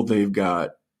floral, they've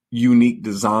got unique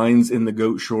designs in the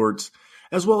goat shorts,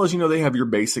 as well as, they have your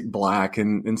basic black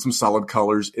and some solid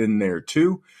colors in there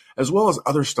too, as well as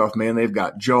other stuff, man. They've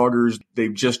got joggers.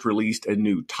 They've just released a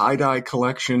new tie-dye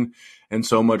collection and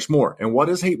so much more. And what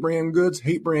is Hate Brand Goods?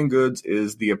 Hate Brand Goods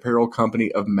is the apparel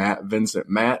company of Matt Vincent.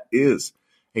 Matt is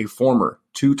a former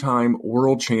two-time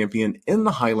world champion in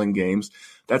the Highland Games.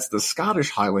 That's the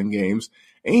Scottish Highland Games.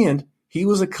 And he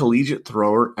was a collegiate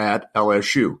thrower at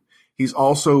LSU. He's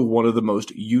also one of the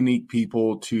most unique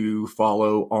people to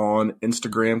follow on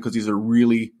Instagram because he's a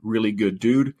really, really good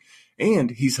dude. And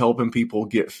he's helping people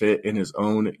get fit in his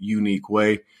own unique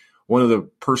way. One of the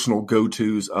personal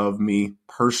go-tos of me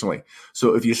personally.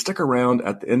 So if you stick around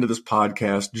at the end of this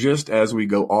podcast, just as we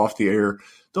go off the air,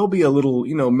 there'll be a little,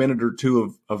 minute or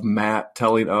two of Matt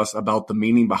telling us about the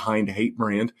meaning behind Hate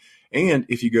Brand. And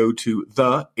if you go to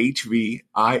the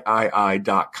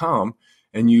HVIII.com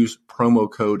and use promo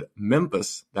code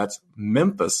Memphis, that's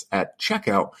Memphis at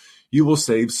checkout, you will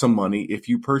save some money if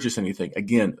you purchase anything.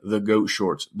 Again, the goat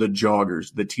shorts, the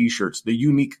joggers, the t-shirts, the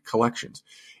unique collections.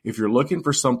 If you're looking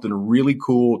for something really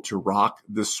cool to rock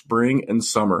this spring and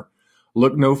summer,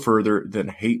 look no further than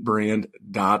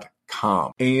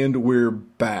hatebrand.com. And we're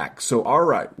back. So, all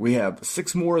right, we have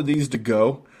 6 more of these to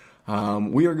go.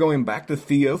 We are going back to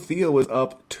Theo. Theo is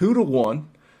up 2-1.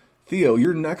 Theo,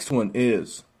 your next one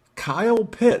is Kyle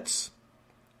Pitts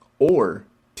or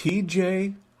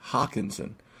TJ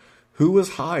Hawkinson. Who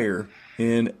is higher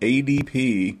in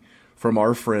ADP from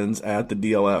our friends at the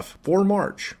DLF for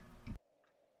March?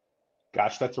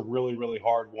 Gosh, that's a really, really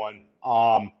hard one.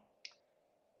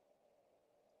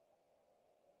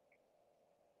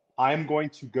 I'm going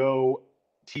to go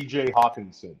TJ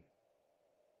Hawkinson.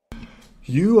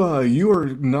 You are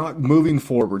not moving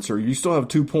forward, sir. You still have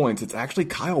 2 points. It's actually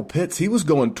Kyle Pitts. He was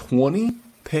going 20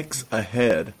 picks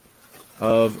ahead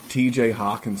of TJ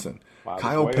Hawkinson. Wow,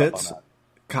 Kyle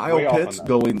Pitts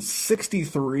going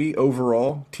 63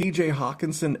 overall. TJ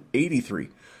Hawkinson 83.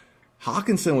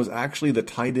 Hawkinson was actually the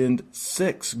tight end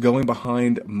 6 going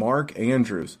behind Mark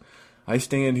Andrews. I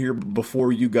stand here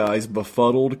before you guys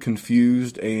befuddled,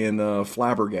 confused, and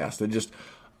flabbergasted. Just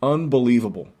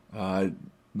unbelievable.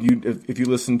 if you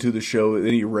listen to the show with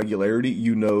any regularity,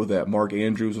 you know that Mark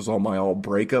Andrews was on my all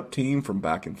breakup team from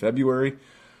back in February.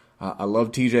 I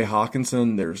love TJ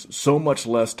Hawkinson. There's so much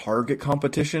less target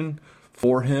competition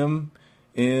for him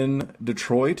in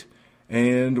Detroit.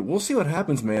 And we'll see what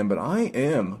happens, man. But I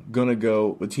am going to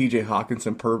go with TJ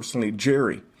Hawkinson personally.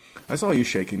 Jerry, I saw you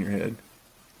shaking your head.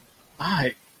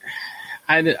 I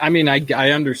mean,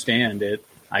 I understand it.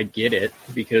 I get it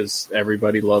because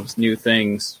everybody loves new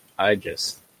things. I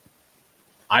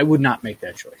would not make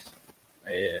that choice.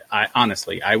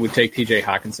 Honestly, I would take TJ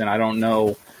Hawkinson. I don't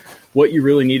know what you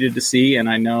really needed to see, and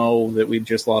I know that we've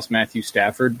just lost Matthew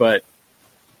Stafford, but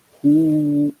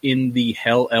who in the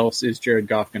hell else is Jared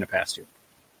Goff going to pass to?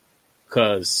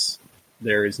 Because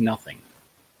there is nothing.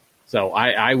 So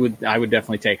I would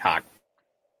definitely take Hawk.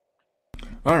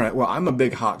 All right. Well, I'm a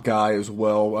big Hawk guy as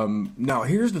well. Now,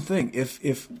 here's the thing: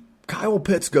 if Kyle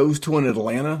Pitts goes to an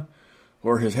Atlanta,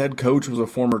 or his head coach was a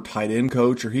former tight end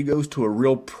coach, or he goes to a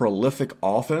real prolific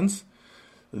offense,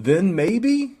 then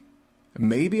maybe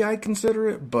I'd consider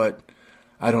it. But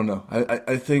I don't know.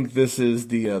 I think this is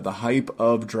the hype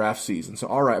of draft season. So,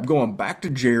 all right, I'm going back to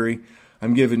Jerry.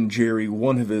 I'm giving Jerry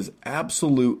one of his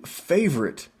absolute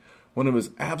favorite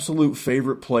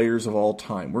players of all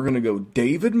time. We're going to go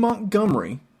David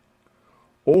Montgomery,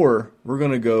 or we're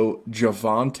going to go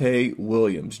Javonte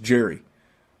Williams. Jerry,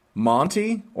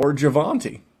 Monty or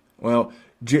Javonte? Well,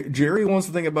 Jerry wants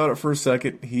to think about it for a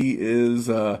second. He's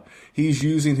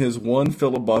using his one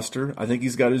filibuster. I think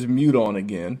he's got his mute on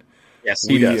again. Yes,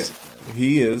 he does.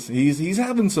 He is. He's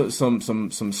having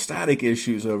some static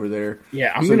issues over there.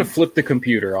 Yeah, I'm going to flip the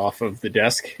computer off of the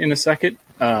desk in a second.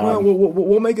 Well,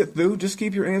 we'll make it through. Just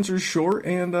keep your answers short,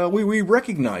 and we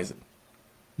recognize it.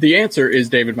 The answer is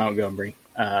David Montgomery.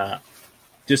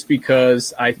 Just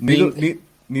because I think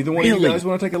neither one of you guys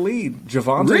want to take a lead.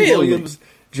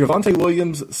 Javonte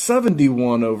Williams,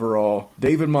 71 overall.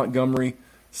 David Montgomery,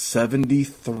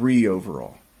 73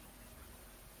 overall.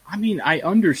 I mean, I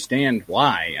understand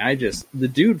why. The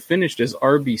dude finished as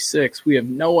RB6. We have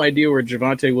no idea where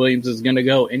Javonte Williams is going to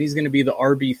go, and he's going to be the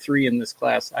RB3 in this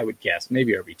class, I would guess.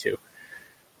 Maybe RB2.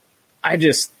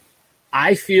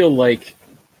 I feel like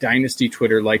Dynasty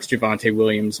Twitter likes Javonte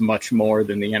Williams much more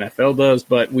than the NFL does,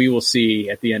 but we will see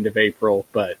at the end of April.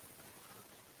 But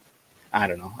I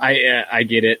don't know. I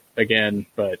get it again,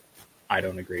 but I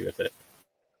don't agree with it.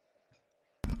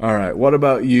 All right. What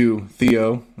about you,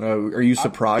 Theo? Are you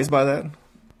surprised by that?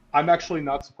 I'm actually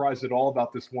not surprised at all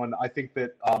about this one. I think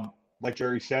that, like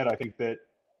Jerry said, I think that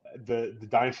the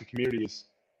Dynasty community is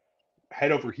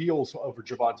head over heels over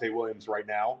Javonte Williams right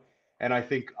now. And I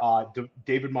think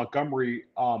David Montgomery,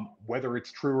 whether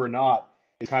it's true or not,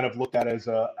 is kind of looked at as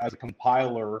a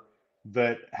compiler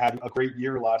that had a great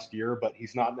year last year, but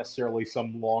he's not necessarily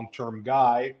some long-term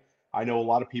guy. I know a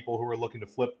lot of people who are looking to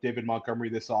flip David Montgomery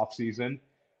this offseason.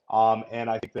 And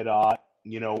I think that I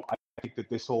think that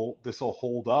this will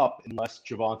hold up unless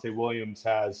Javonte Williams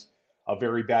has a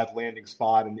very bad landing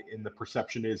spot, and the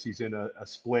perception is he's in a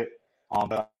split.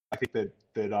 But I think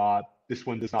that this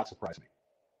one does not surprise me.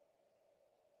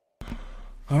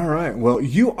 All right. Well,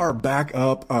 you are back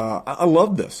up. I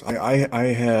love this. I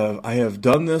have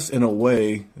done this in a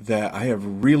way that I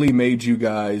have really made you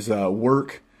guys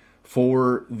work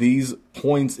for these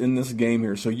points in this game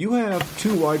here. So you have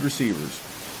two wide receivers.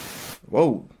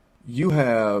 Whoa. You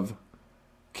have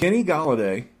Kenny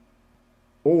Golladay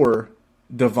or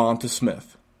Devonta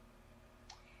Smith.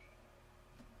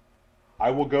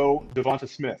 I will go Devonta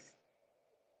Smith.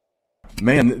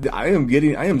 Man, I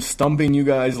am stumping you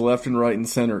guys left and right and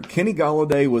center. Kenny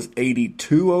Golladay was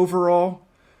 82 overall.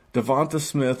 Devonta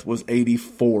Smith was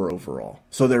 84 overall.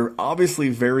 So they're obviously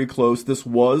very close. This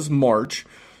was March,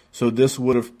 so this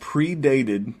would have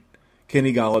predated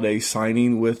Kenny Golladay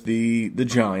signing with the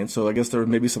Giants. So I guess there was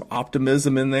maybe some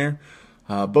optimism in there.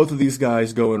 Both of these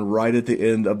guys going right at the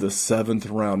end of the 7th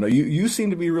round. Now, you seem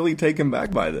to be really taken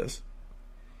back by this.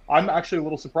 I'm actually a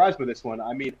little surprised by this one.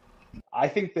 I mean, I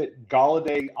think that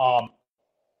Golladay,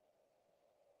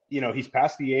 he's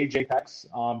past the age apex.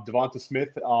 Devonta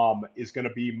Smith is going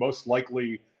to be most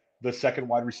likely the second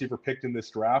wide receiver picked in this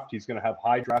draft. He's going to have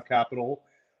high draft capital.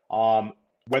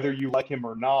 Whether you like him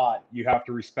or not, you have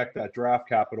to respect that draft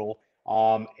capital.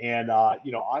 I'm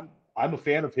a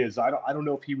fan of his. I don't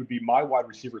know if he would be my wide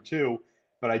receiver too,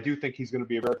 but I do think he's going to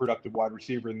be a very productive wide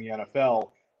receiver in the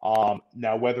NFL.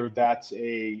 Now, whether that's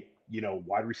a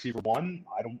wide receiver one,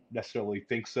 I don't necessarily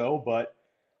think so. But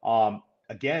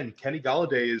again, Kenny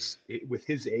Golladay is, with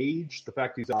his age, the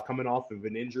fact he's coming off of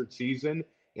an injured season,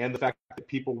 and the fact that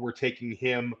people were taking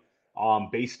him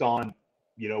based on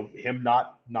him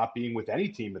not being with any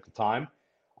team at the time.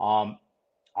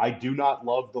 I do not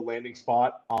love the landing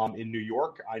spot in New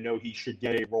York. I know he should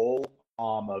get a role,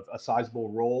 a sizable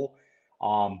role,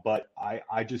 but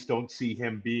I just don't see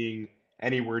him being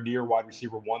anywhere near wide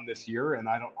receiver one this year, and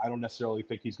I don't necessarily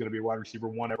think he's going to be wide receiver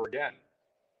one ever again.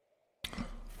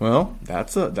 Well,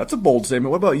 that's a bold statement.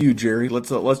 What about you, Jerry?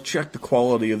 Let's check the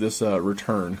quality of this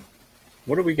return.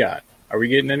 What do we got? Are we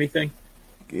getting anything?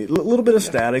 A little bit of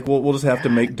static. We'll just have to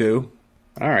make do.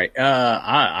 All right.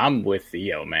 I'm with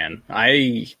Theo, man.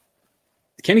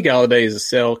 Kenny Galladay is a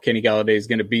sell. Kenny Galladay is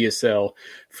going to be a sell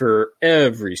for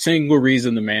every single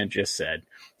reason the man just said.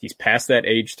 He's past that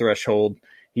age threshold.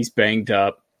 He's banged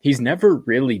up. He's never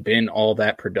really been all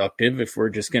that productive. If we're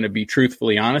just going to be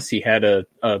truthfully honest, he had a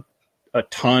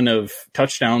ton of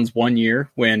touchdowns one year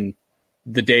when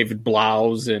the David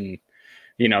Blows and,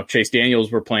 Chase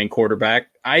Daniels were playing quarterback.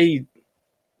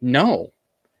 No.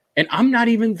 And I'm not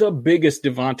even the biggest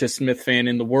Devonta Smith fan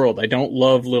in the world. I don't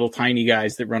love little tiny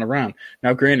guys that run around.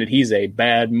 Now, granted, he's a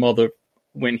bad mother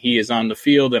when he is on the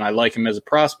field, and I like him as a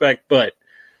prospect, but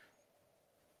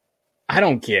I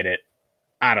don't get it.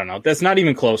 I don't know. That's not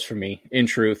even close for me, in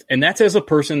truth. And that's as a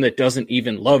person that doesn't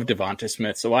even love Devonta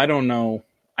Smith, so I don't know.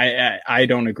 I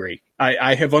don't agree.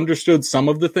 I have understood some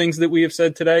of the things that we have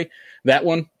said today. That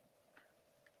one,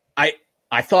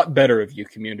 I thought better of you,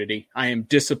 community. I am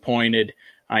disappointed.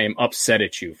 I am upset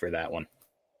at you for that one.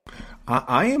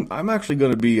 I'm actually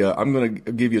going to be. I'm going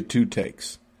to give you two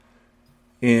takes.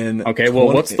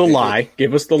 What's the lie?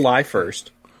 Give us the lie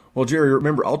first. Well, Jerry,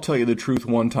 remember, I'll tell you the truth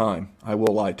one time. I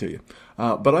will lie to you,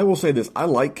 but I will say this: I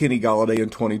like Kenny Galladay in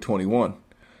 2021.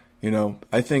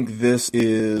 I think this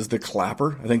is the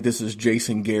clapper. I think this is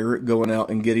Jason Garrett going out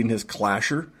and getting his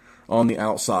clasher on the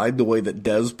outside, the way that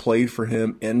Dez played for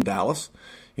him in Dallas.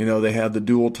 They have the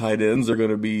dual tight ends. They're going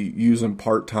to be using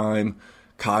part-time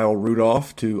Kyle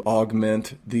Rudolph to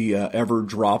augment the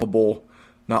ever-droppable,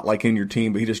 not like in your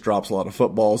team, but he just drops a lot of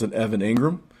footballs, and Evan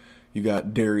Ingram. You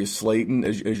got Darius Slayton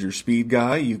as your speed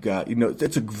guy. You've got,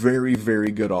 it's a very,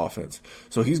 very good offense.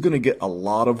 So he's going to get a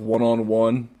lot of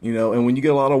one-on-one, and when you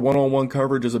get a lot of one-on-one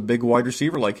coverage as a big wide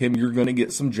receiver like him, you're going to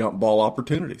get some jump ball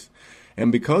opportunities. And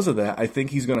because of that, I think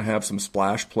he's going to have some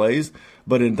splash plays.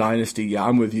 But in Dynasty, yeah,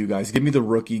 I'm with you guys. Give me the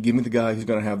rookie. Give me the guy who's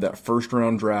going to have that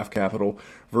first-round draft capital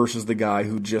versus the guy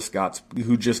who just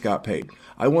got paid.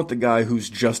 I want the guy who's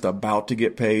just about to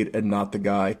get paid and not the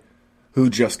guy who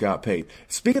just got paid.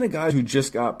 Speaking of guys who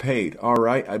just got paid, all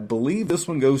right, I believe this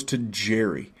one goes to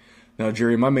Jerry. Now,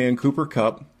 Jerry, my man, Cooper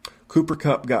Kupp. Cooper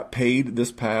Kupp got paid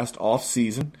this past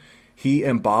offseason. He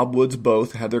and Bob Woods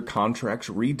both had their contracts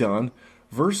redone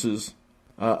versus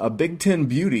a Big Ten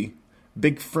beauty,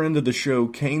 big friend of the show,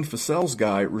 Kane Fasell's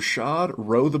guy, Rashad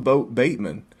Row the Boat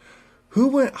Bateman. Who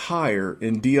went higher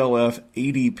in DLF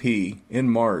ADP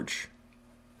in March?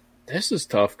 This is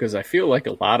tough because I feel like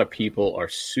a lot of people are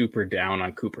super down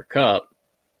on Cooper Kupp.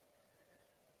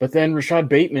 But then Rashad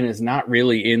Bateman is not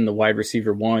really in the wide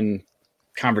receiver one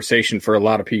conversation for a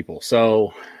lot of people.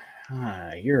 So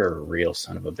you're a real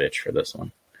son of a bitch for this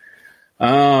one.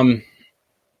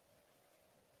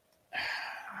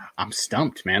 I'm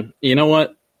stumped, man. You know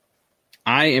what?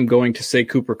 I am going to say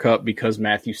Cooper Kupp because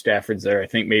Matthew Stafford's there. I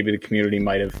think maybe the community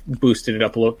might have boosted it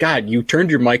up a little. God, you turned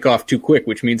your mic off too quick,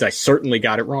 which means I certainly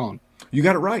got it wrong. You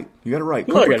got it right. Look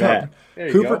Cooper at Kupp.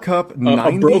 that. Cooper Kupp,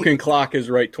 90. A broken clock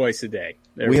is right twice a day.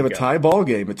 We have a tie ball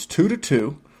game. It's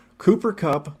 2-2. Cooper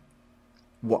Kupp,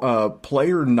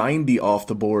 player 90 off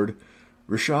the board.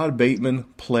 Rashad Bateman,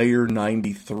 player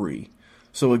 93.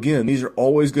 So, again, these are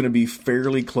always going to be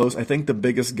fairly close. I think the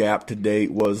biggest gap to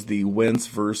date was the Wentz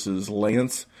versus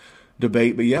Lance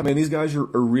debate. But, yeah, man, these guys are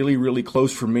really, really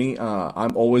close for me.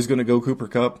 I'm always going to go Cooper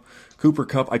Kupp. Cooper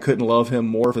Kupp, I couldn't love him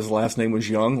more if his last name was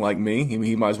Young, like me.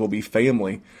 He might as well be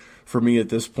family for me at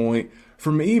this point.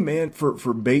 For me, man,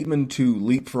 for Bateman to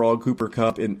leapfrog Cooper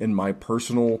Kupp in my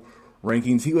personal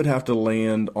rankings, he would have to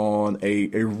land on a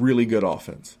really good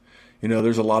offense.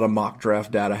 There's a lot of mock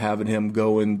draft data having him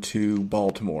going to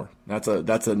Baltimore. That's a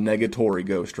negatory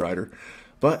Ghost Rider.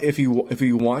 But if he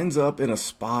winds up in a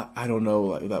spot, I don't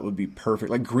know, that would be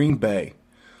perfect. Like Green Bay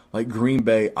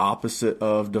opposite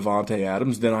of Devontae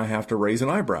Adams, then I have to raise an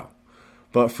eyebrow.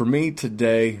 But for me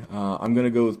today, I'm going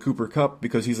to go with Cooper Kupp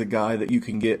because he's a guy that you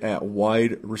can get at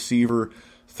wide receiver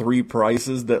 3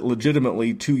 prices that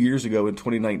legitimately 2 years ago in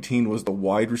 2019 was the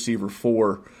wide receiver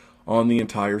 4 on the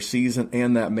entire season,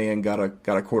 and that man got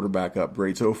a quarterback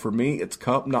upgrade. So for me, it's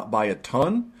Kupp, not by a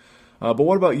ton. But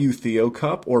what about you, Theo?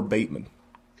 Kupp or Bateman?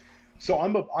 So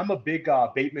I'm a big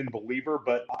Bateman believer,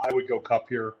 but I would go Kupp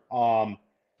here.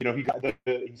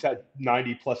 He's had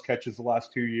 90 plus catches the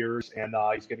last 2 years, and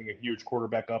he's getting a huge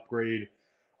quarterback upgrade.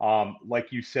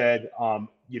 Like you said,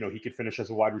 he could finish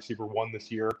as a wide receiver 1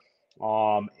 this year,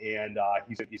 and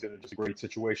he's in just a great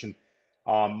situation.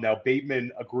 Now,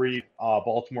 Bateman agreed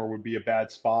Baltimore would be a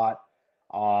bad spot,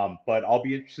 but I'll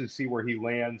be interested to see where he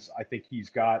lands. I think he's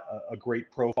got a great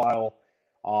profile,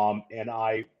 and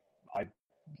I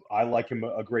like him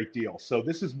a great deal. So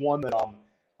this is one that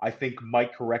I think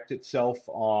might correct itself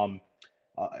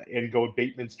and go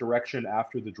Bateman's direction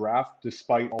after the draft,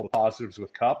 despite all the positives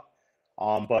with Kupp.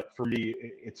 But for me,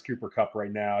 it's Cooper Kupp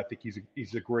right now. I think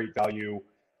he's a great value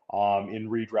in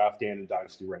redraft and in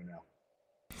Dynasty right now.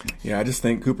 Yeah, I just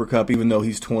think Cooper Kupp, even though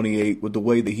he's 28, with the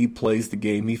way that he plays the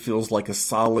game, he feels like a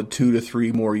solid 2 to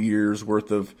 3 more years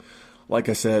worth of, like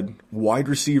I said, wide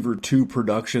receiver 2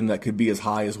 production that could be as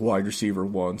high as wide receiver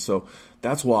 1. So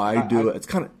that's why I do it. It's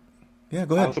kind of, yeah,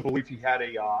 go ahead. I also believe he had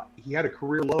a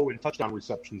career low in touchdown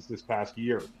receptions this past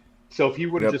year. So if he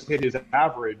would have just hit his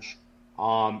average,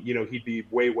 he'd be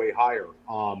way, way higher.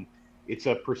 It's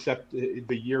the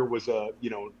year was a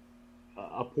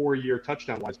poor year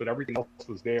touchdown-wise, but everything else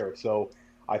was there. So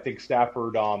I think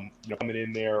Stafford, coming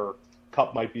in there,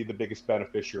 Kupp might be the biggest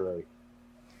beneficiary.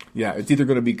 Yeah, it's either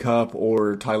going to be Kupp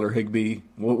or Tyler Higbee.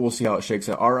 We'll see how it shakes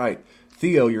out. All right,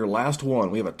 Theo, your last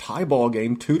one. We have a tie ball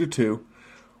game, 2-2.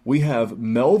 We have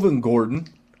Melvin Gordon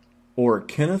or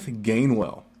Kenneth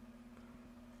Gainwell.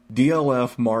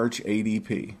 DLF March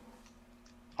ADP.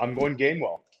 I'm going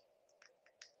Gainwell.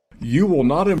 You will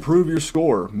not improve your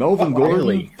score. Melvin Gordon.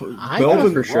 Really? I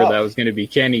thought for sure that was going to be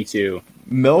Kenny, too.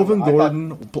 Melvin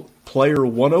Gordon, player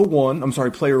 101. I'm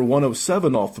sorry, player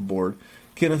 107 off the board.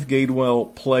 Kenneth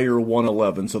Gainwell, player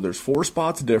 111. So there's 4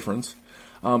 spots difference.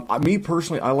 Me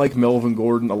personally, I like Melvin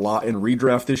Gordon a lot in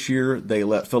redraft this year. They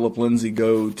let Phillip Lindsay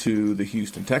go to the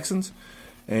Houston Texans,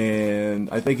 and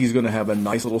I think he's going to have a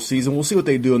nice little season. We'll see what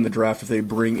they do in the draft if they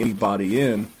bring anybody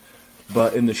in.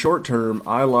 But in the short term,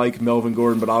 I like Melvin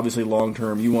Gordon, but obviously long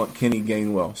term, you want Kenny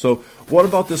Gainwell. So what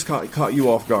about this caught you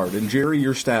off guard? And Jerry,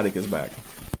 your static is back.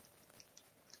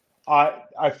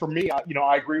 For me,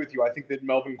 I agree with you. I think that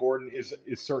Melvin Gordon is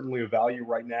certainly a value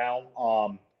right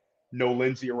now. No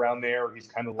Lindsey around there. He's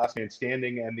kind of last man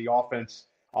standing, and the offense,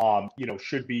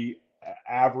 should be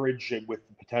average and with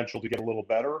the potential to get a little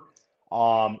better.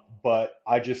 But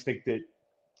I just think that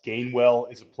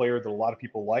Gainwell is a player that a lot of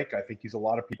people like. I think he's a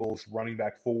lot of people's running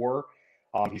back 4.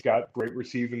 He's got great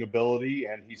receiving ability,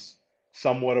 and he's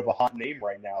somewhat of a hot name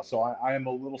right now. So I am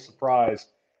a little surprised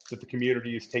that the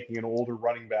community is taking an older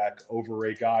running back over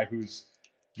a guy who's,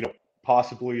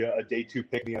 possibly a day 2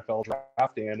 pick in the NFL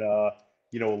draft and a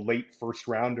late first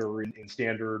rounder in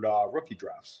standard rookie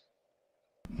drafts.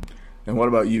 And what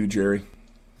about you, Jerry?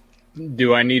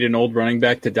 Do I need an old running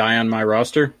back to die on my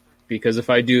roster? Because if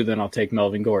I do, then I'll take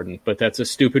Melvin Gordon. But that's a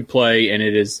stupid play, and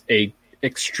it is a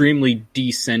extremely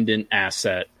descendant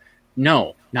asset.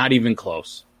 No, not even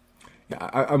close. Yeah,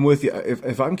 I'm with you.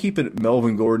 If I'm keeping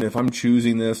Melvin Gordon, if I'm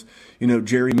choosing this,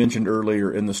 Jerry mentioned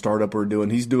earlier in the startup we're doing,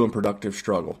 he's doing productive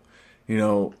struggle.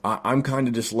 I'm kind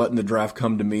of just letting the draft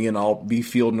come to me, and I'll be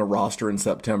fielding a roster in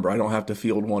September. I don't have to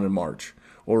field one in March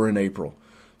or in April.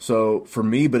 So for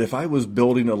me, but if I was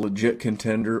building a legit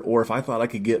contender, or if I thought I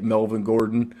could get Melvin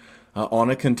Gordon on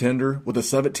a contender with a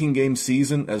 17-game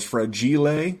season, as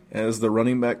fragile as the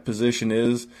running back position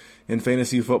is in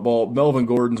fantasy football, Melvin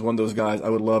Gordon's one of those guys I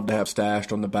would love to have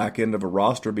stashed on the back end of a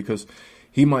roster because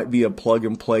he might be a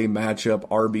plug-and-play matchup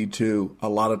RB2 a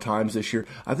lot of times this year.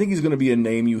 I think he's going to be a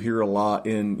name you hear a lot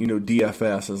in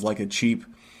DFS as like a cheap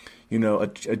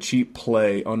a cheap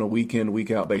play on a week-in,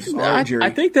 week-out basis. All right, Jerry. I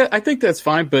think that's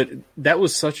fine, but that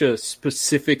was such a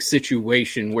specific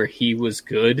situation where he was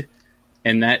good,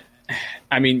 and that,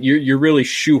 I mean, you're really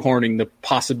shoehorning the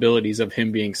possibilities of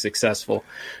him being successful.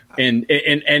 And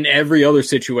every other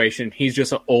situation, he's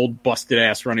just an old,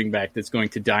 busted-ass running back that's going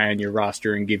to die on your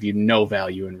roster and give you no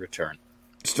value in return.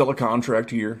 Still a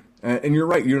contract year. And you're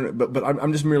right. But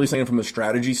I'm just merely saying from a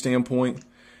strategy standpoint,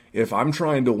 if I'm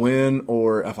trying to win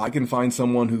or if I can find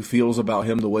someone who feels about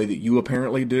him the way that you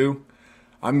apparently do,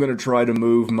 I'm going to try to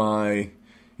move my,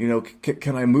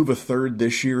 can I move a third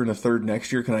this year and a third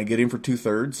next year? Can I get him for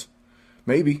 2/3?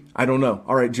 Maybe. I don't know.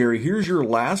 All right, Jerry, here's your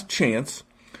last chance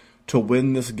to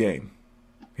win this game.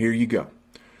 Here you go.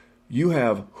 You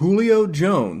have Julio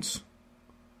Jones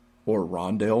or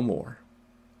Rondale Moore.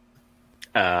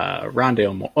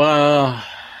 Rondale Moore.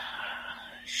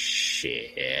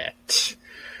 Shit.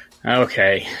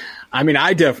 Okay. I mean,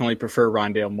 I definitely prefer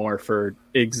Rondale Moore for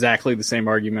exactly the same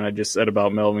argument I just said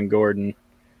about Melvin Gordon.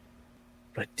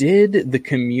 But did the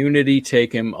community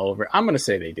take him over? I'm going to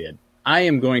say they did. I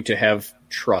am going to have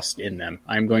trust in them.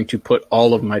 I'm going to put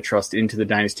all of my trust into the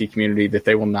Dynasty community that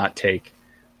they will not take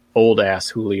old ass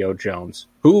Julio Jones,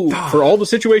 who for all the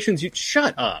situations you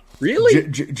shut up. Really?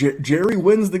 Jerry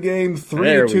wins the game 3-2.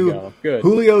 There we go. Good.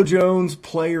 Julio Jones,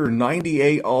 player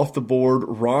 98 off the board.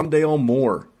 Rondale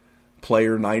Moore,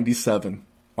 player 97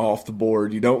 off the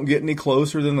board. You don't get any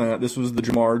closer than that. This was the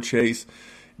Jamar Chase,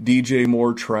 DJ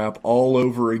Moore trap all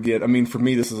over again. I mean, for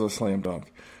me, this is a slam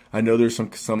dunk. I know there's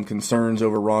some concerns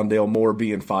over Rondale Moore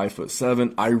being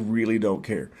 5'7". I really don't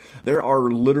care. There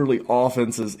are literally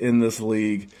offenses in this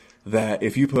league that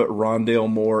if you put Rondale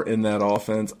Moore in that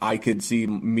offense, I could see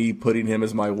me putting him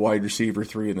as my wide receiver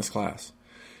 3 in this class.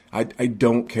 I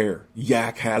don't care.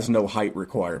 Yak has no height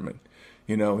requirement.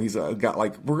 You know, he's got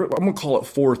like, I'm going to call it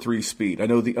 4.3 speed. I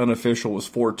know the unofficial was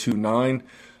 4.29.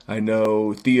 I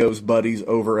know Theo's buddies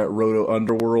over at Roto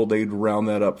Underworld, they'd round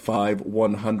that up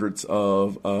 5/100ths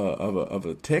of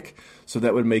a tick. So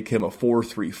that would make him a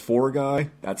 4.34 guy.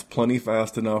 That's plenty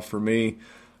fast enough for me.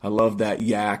 I love that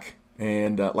yak.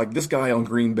 And like this guy on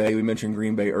Green Bay, we mentioned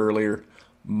Green Bay earlier,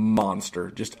 monster.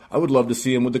 Just I would love to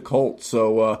see him with the Colts.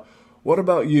 So what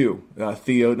about you,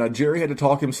 Theo? Now, Jerry had to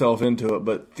talk himself into it,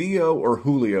 but Theo or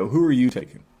Julio, who are you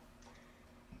taking?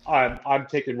 I'm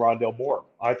taking Rondale Moore.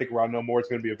 I think Rondale Moore is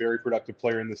going to be a very productive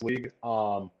player in this league.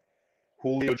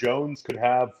 Julio Jones could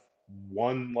have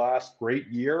one last great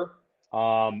year,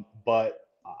 but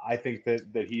I think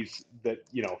that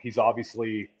he's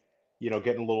obviously getting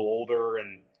a little older,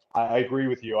 and I agree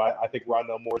with you. I think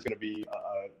Rondale Moore is going to be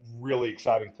a really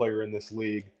exciting player in this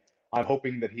league. I'm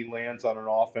hoping that he lands on an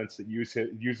offense that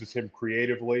uses him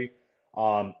creatively,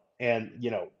 and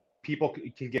people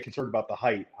can get concerned about the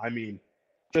height. I mean,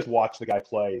 just watch the guy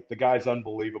play. The guy's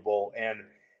unbelievable. And,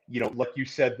 like you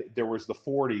said, there was the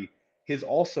 40. His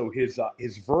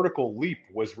vertical leap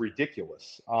was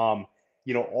ridiculous. All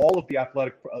of the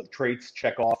athletic traits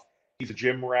check off. He's a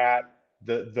gym rat.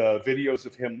 The videos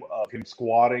of him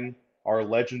squatting are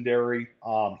legendary.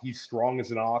 He's strong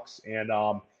as an ox. And,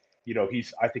 I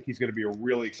think he's going to be a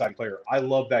really exciting player. I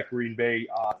love that Green Bay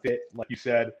fit. Like you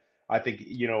said, I think,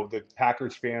 the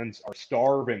Packers fans are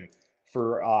starving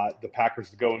for the Packers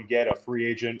to go and get a free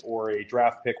agent or a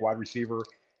draft pick wide receiver.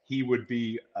 He would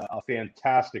be a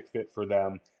fantastic fit for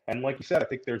them. And like you said, I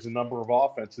think there's a number of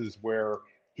offenses where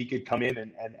he could come in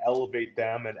and elevate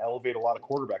them and elevate a lot of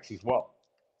quarterbacks as well.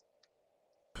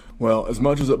 Well, as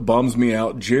much as it bums me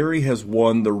out, Jerry has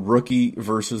won the rookie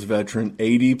versus veteran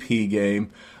ADP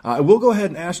game. I will go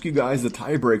ahead and ask you guys the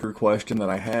tiebreaker question that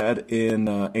I had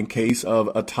in case of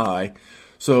a tie.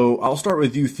 So I'll start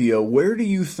with you, Theo. Where do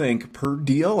you think, per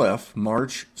DLF,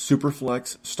 March,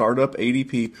 Superflex, Startup,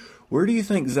 ADP, where do you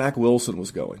think Zach Wilson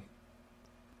was going?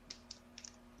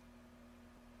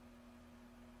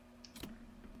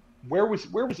 Where was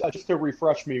just to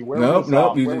refresh me, where was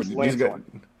Lance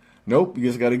going? Nope, you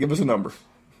just got to give us a number.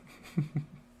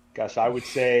 Gosh, I would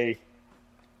say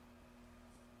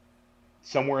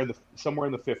somewhere in the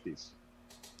 50s.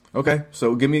 Okay,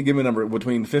 so give me a number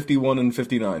between 51 and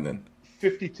 59 then.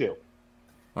 52.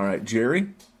 All right, Jerry?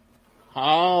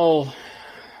 I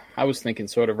was thinking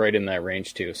sort of right in that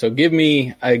range too. So give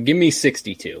me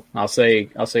 62. I'll say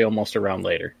almost a round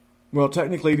later. Well,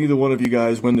 technically neither one of you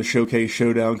guys win the Showcase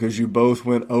Showdown because you both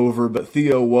went over, but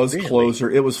Theo was closer.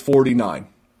 It was 49.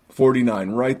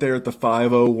 49, right there at the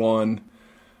 501.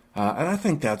 And I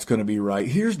think that's going to be right.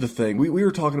 Here's the thing. We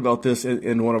were talking about this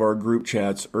in one of our group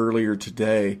chats earlier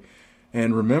today.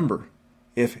 And remember,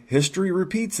 if history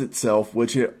repeats itself,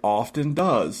 which it often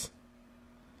does,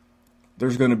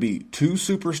 there's going to be 2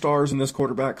 superstars in this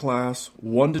quarterback class,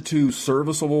 1 to 2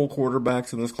 serviceable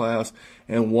quarterbacks in this class,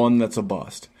 and 1 that's a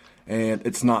bust. And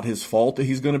it's not his fault that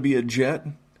he's going to be a Jet,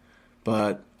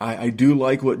 but I do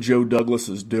like what Joe Douglas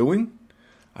is doing.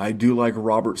 I do like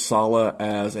Robert Saleh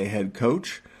as a head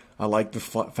coach. I like the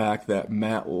fact that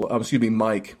Matt's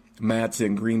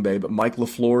in Green Bay, but Mike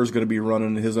LaFleur is going to be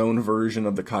running his own version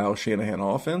of the Kyle Shanahan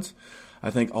offense.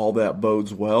 I think all that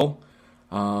bodes well.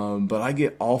 But I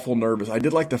get awful nervous. I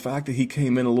did like the fact that he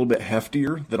came in a little bit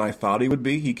heftier than I thought he would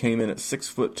be. He came in at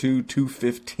 6'2",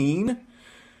 215.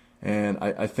 And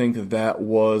I think that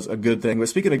was a good thing. But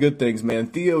speaking of good things, man,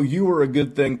 Theo, you were a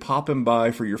good thing popping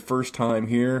by for your first time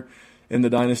here in the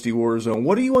Dynasty WarZone.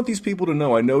 What do you want these people to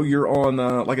know? I know you're on,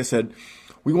 like I said,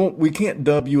 we can't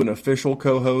dub you an official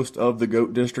co-host of the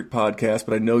GOAT District podcast,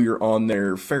 but I know you're on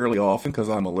there fairly often because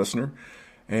I'm a listener.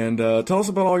 And tell us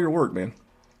about all your work, man.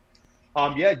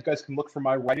 You guys can look for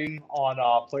my writing on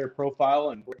Player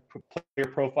Profiler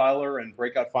and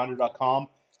BreakoutFinder.com.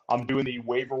 I'm doing the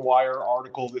waiver wire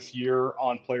article this year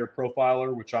on Player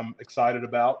Profiler, which I'm excited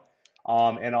about.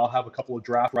 And I'll have a couple of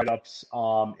draft write-ups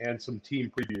and some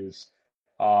team previews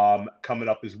coming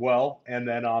up as well. And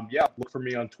then, look for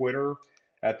me on Twitter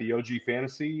at the OG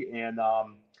Fantasy, and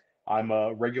I'm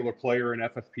a regular player in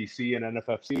FFPC and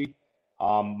NFFC.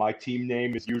 My team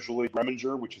name is usually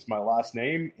Reminger, which is my last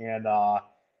name, and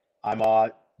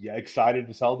I'm excited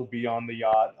as hell to be on the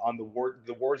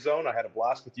WarZone. I had a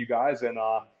blast with you guys, and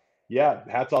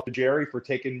hats off to Jerry for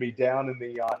taking me down in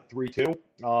the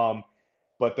 3-2.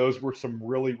 But those were some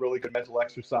really, really good mental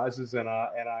exercises, and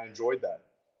I enjoyed that.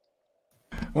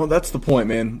 Well, that's the point,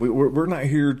 man. We're not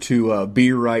here to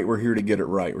be right. We're here to get it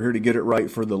right. We're here to get it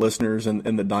right for the listeners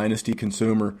and the Dynasty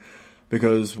consumer,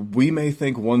 because we may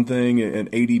think one thing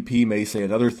and ADP may say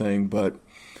another thing, but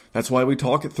that's why we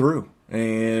talk it through.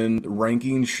 And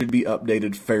rankings should be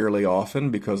updated fairly often,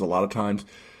 because a lot of times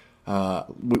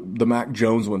the Mac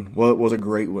Jones one, well, it was a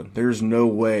great one. There's no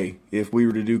way if we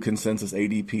were to do consensus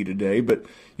ADP today, but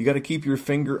you got to keep your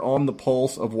finger on the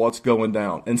pulse of what's going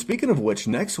down. And speaking of which,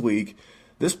 next week,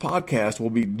 this podcast will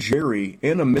be Jerry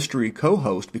and a mystery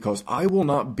co-host, because I will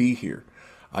not be here.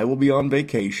 I will be on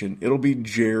vacation. It'll be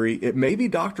Jerry. It may be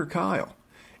Dr. Kyle.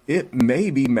 It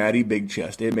may be Matty Big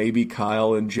Chest. It may be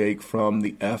Kyle and Jake from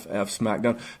the FF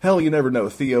SmackDown. Hell, you never know.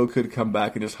 Theo could come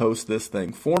back and just host this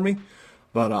thing for me.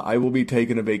 But I will be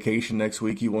taking a vacation next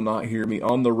week. You will not hear me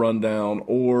on the Rundown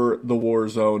or the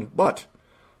WarZone. But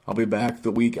I'll be back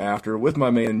the week after with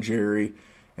my man Jerry.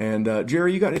 And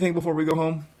Jerry, you got anything before we go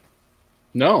home?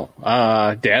 No.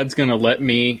 Dad's going to let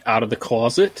me out of the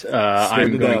closet.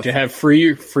 I'm going to have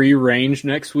free range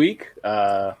next week.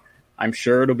 I'm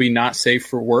sure it'll be not safe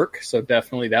for work. So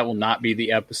definitely that will not be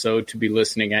the episode to be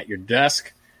listening at your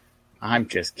desk. I'm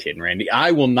just kidding, Randy. I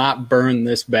will not burn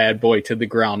this bad boy to the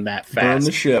ground that fast. Burn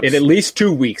the ships. In at least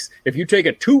 2 weeks. If you take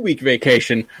a 2-week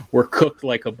vacation, we're cooked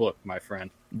like a book, my friend.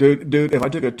 Dude, if I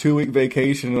took a 2-week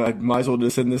vacation, I might as well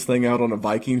just send this thing out on a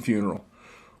Viking funeral.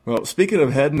 Well, speaking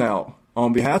of heading out,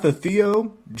 on behalf of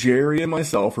Theo, Jerry, and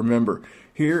myself, remember,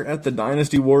 here at the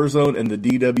Dynasty WarZone and the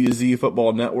DWZ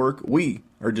Football Network, we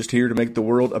are just here to make the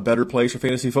world a better place for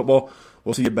fantasy football.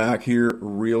 We'll see you back here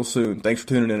real soon. Thanks for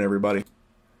tuning in, everybody.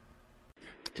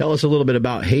 Tell us a little bit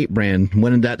about Hate Brand.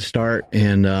 When did that start,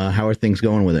 and how are things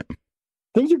going with it?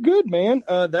 Things are good, man.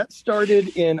 That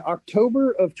started in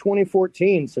October of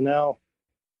 2014. So now,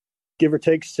 give or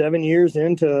take 7 years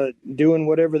into doing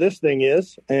whatever this thing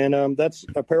is. And that's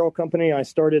apparel company I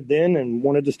started then, and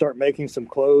wanted to start making some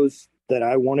clothes that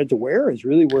I wanted to wear is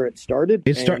really where it started.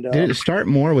 Did it start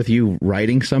more with you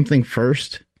writing something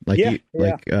first? Was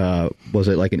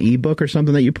it like an ebook or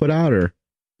something that you put out, or?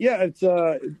 Yeah, it's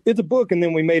a book, and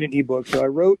then we made an ebook. So I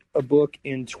wrote a book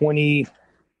in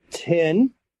 2010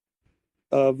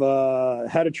 of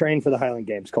how to train for the Highland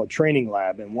Games called Training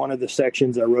Lab. And one of the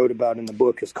sections I wrote about in the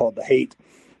book is called The Hate.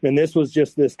 And this was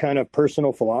just this kind of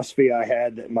personal philosophy I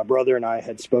had that my brother and I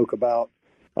had spoke about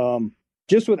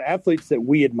just with athletes that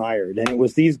we admired. And it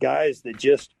was these guys that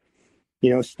just,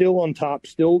 still on top,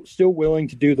 still willing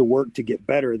to do the work to get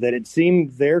better, that it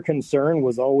seemed their concern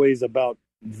was always about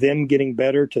them getting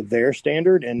better to their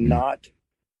standard and not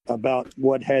about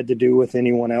what had to do with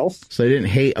anyone else. So they didn't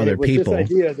hate other people. This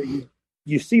idea that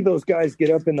you see those guys get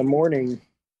up in the morning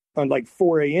on like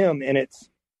 4 a.m. and it's,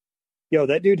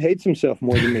 that dude hates himself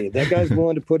more than me. That guy's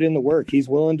willing to put in the work. He's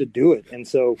willing to do it. And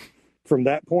so from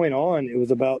that point on, it was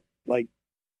about like,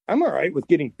 I'm all right with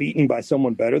getting beaten by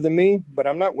someone better than me, but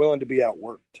I'm not willing to be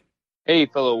outworked. Hey,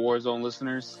 fellow WarZone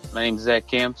listeners. My name's Zach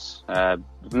Camps. If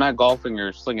I'm not golfing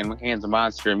or slinging hands of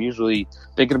monster, I'm usually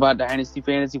thinking about Dynasty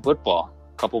Fantasy Football.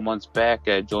 A couple months back,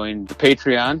 I joined the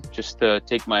Patreon just to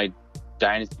take my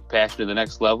Dynasty passion to the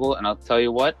next level. And I'll tell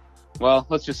you what, well,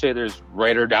 let's just say there's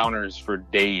writer downers for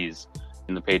days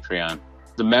in the Patreon.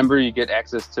 As a member, you get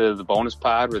access to the bonus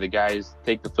pod where the guys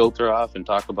take the filter off and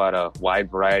talk about a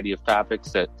wide variety of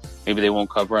topics that maybe they won't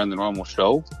cover on the normal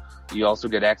show. You also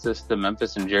get access to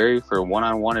Memphis and Jerry for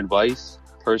one-on-one advice,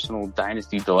 personal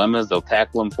Dynasty dilemmas. They'll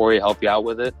tackle them for you, help you out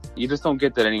with it. You just don't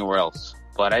get that anywhere else.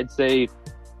 But I'd say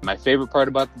my favorite part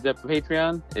about the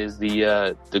Patreon is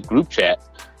the group chat.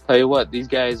 Tell you what, these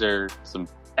guys are some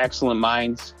excellent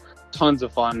minds, tons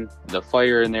of fun. The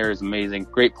fire in there is amazing.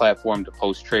 Great platform to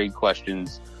post trade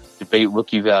questions, debate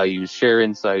rookie values, share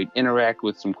insight, interact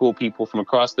with some cool people from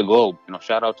across the globe.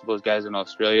 Shout out to those guys in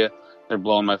Australia. They're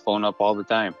blowing my phone up all the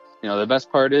time. The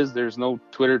best part is there's no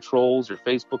Twitter trolls or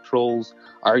Facebook trolls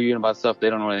arguing about stuff they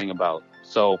don't know anything about.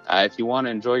 So if you want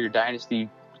to enjoy your Dynasty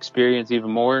experience even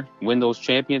more, win those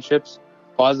championships,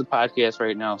 pause the podcast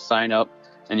right now, sign up,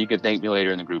 and you can thank me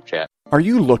later in the group chat. Are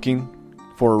you looking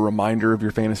for a reminder of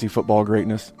your fantasy football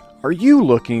greatness? Are you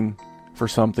looking for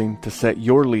something to set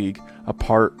your league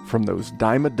apart from those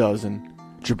dime a dozen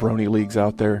jabroni leagues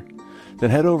out there?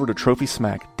 Then head over to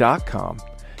TrophySmack.com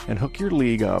and hook your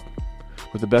league up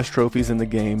with the best trophies in the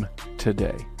game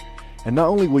today. And not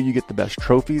only will you get the best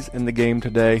trophies in the game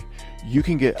today, you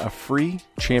can get a free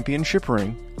championship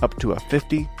ring up to a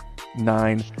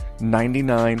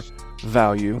 $59.99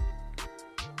 value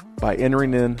by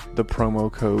entering in the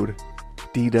promo code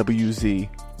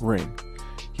DWZRing.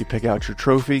 You pick out your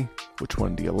trophy. Which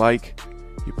one do you like?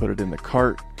 You put it in the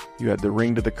cart. You add the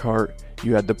ring to the cart.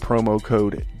 You add the promo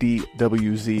code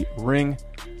DWZRing.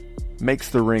 Makes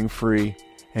the ring free,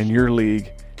 and your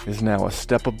league is now a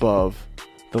step above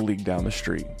the league down the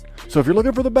street. So if you're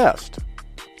looking for the best,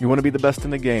 you want to be the best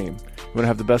in the game, you want to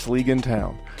have the best league in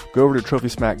town, go over to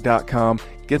TrophySmack.com,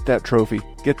 get that trophy,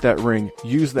 get that ring,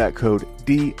 use that code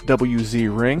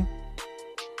DWZRing,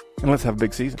 and let's have a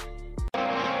big season.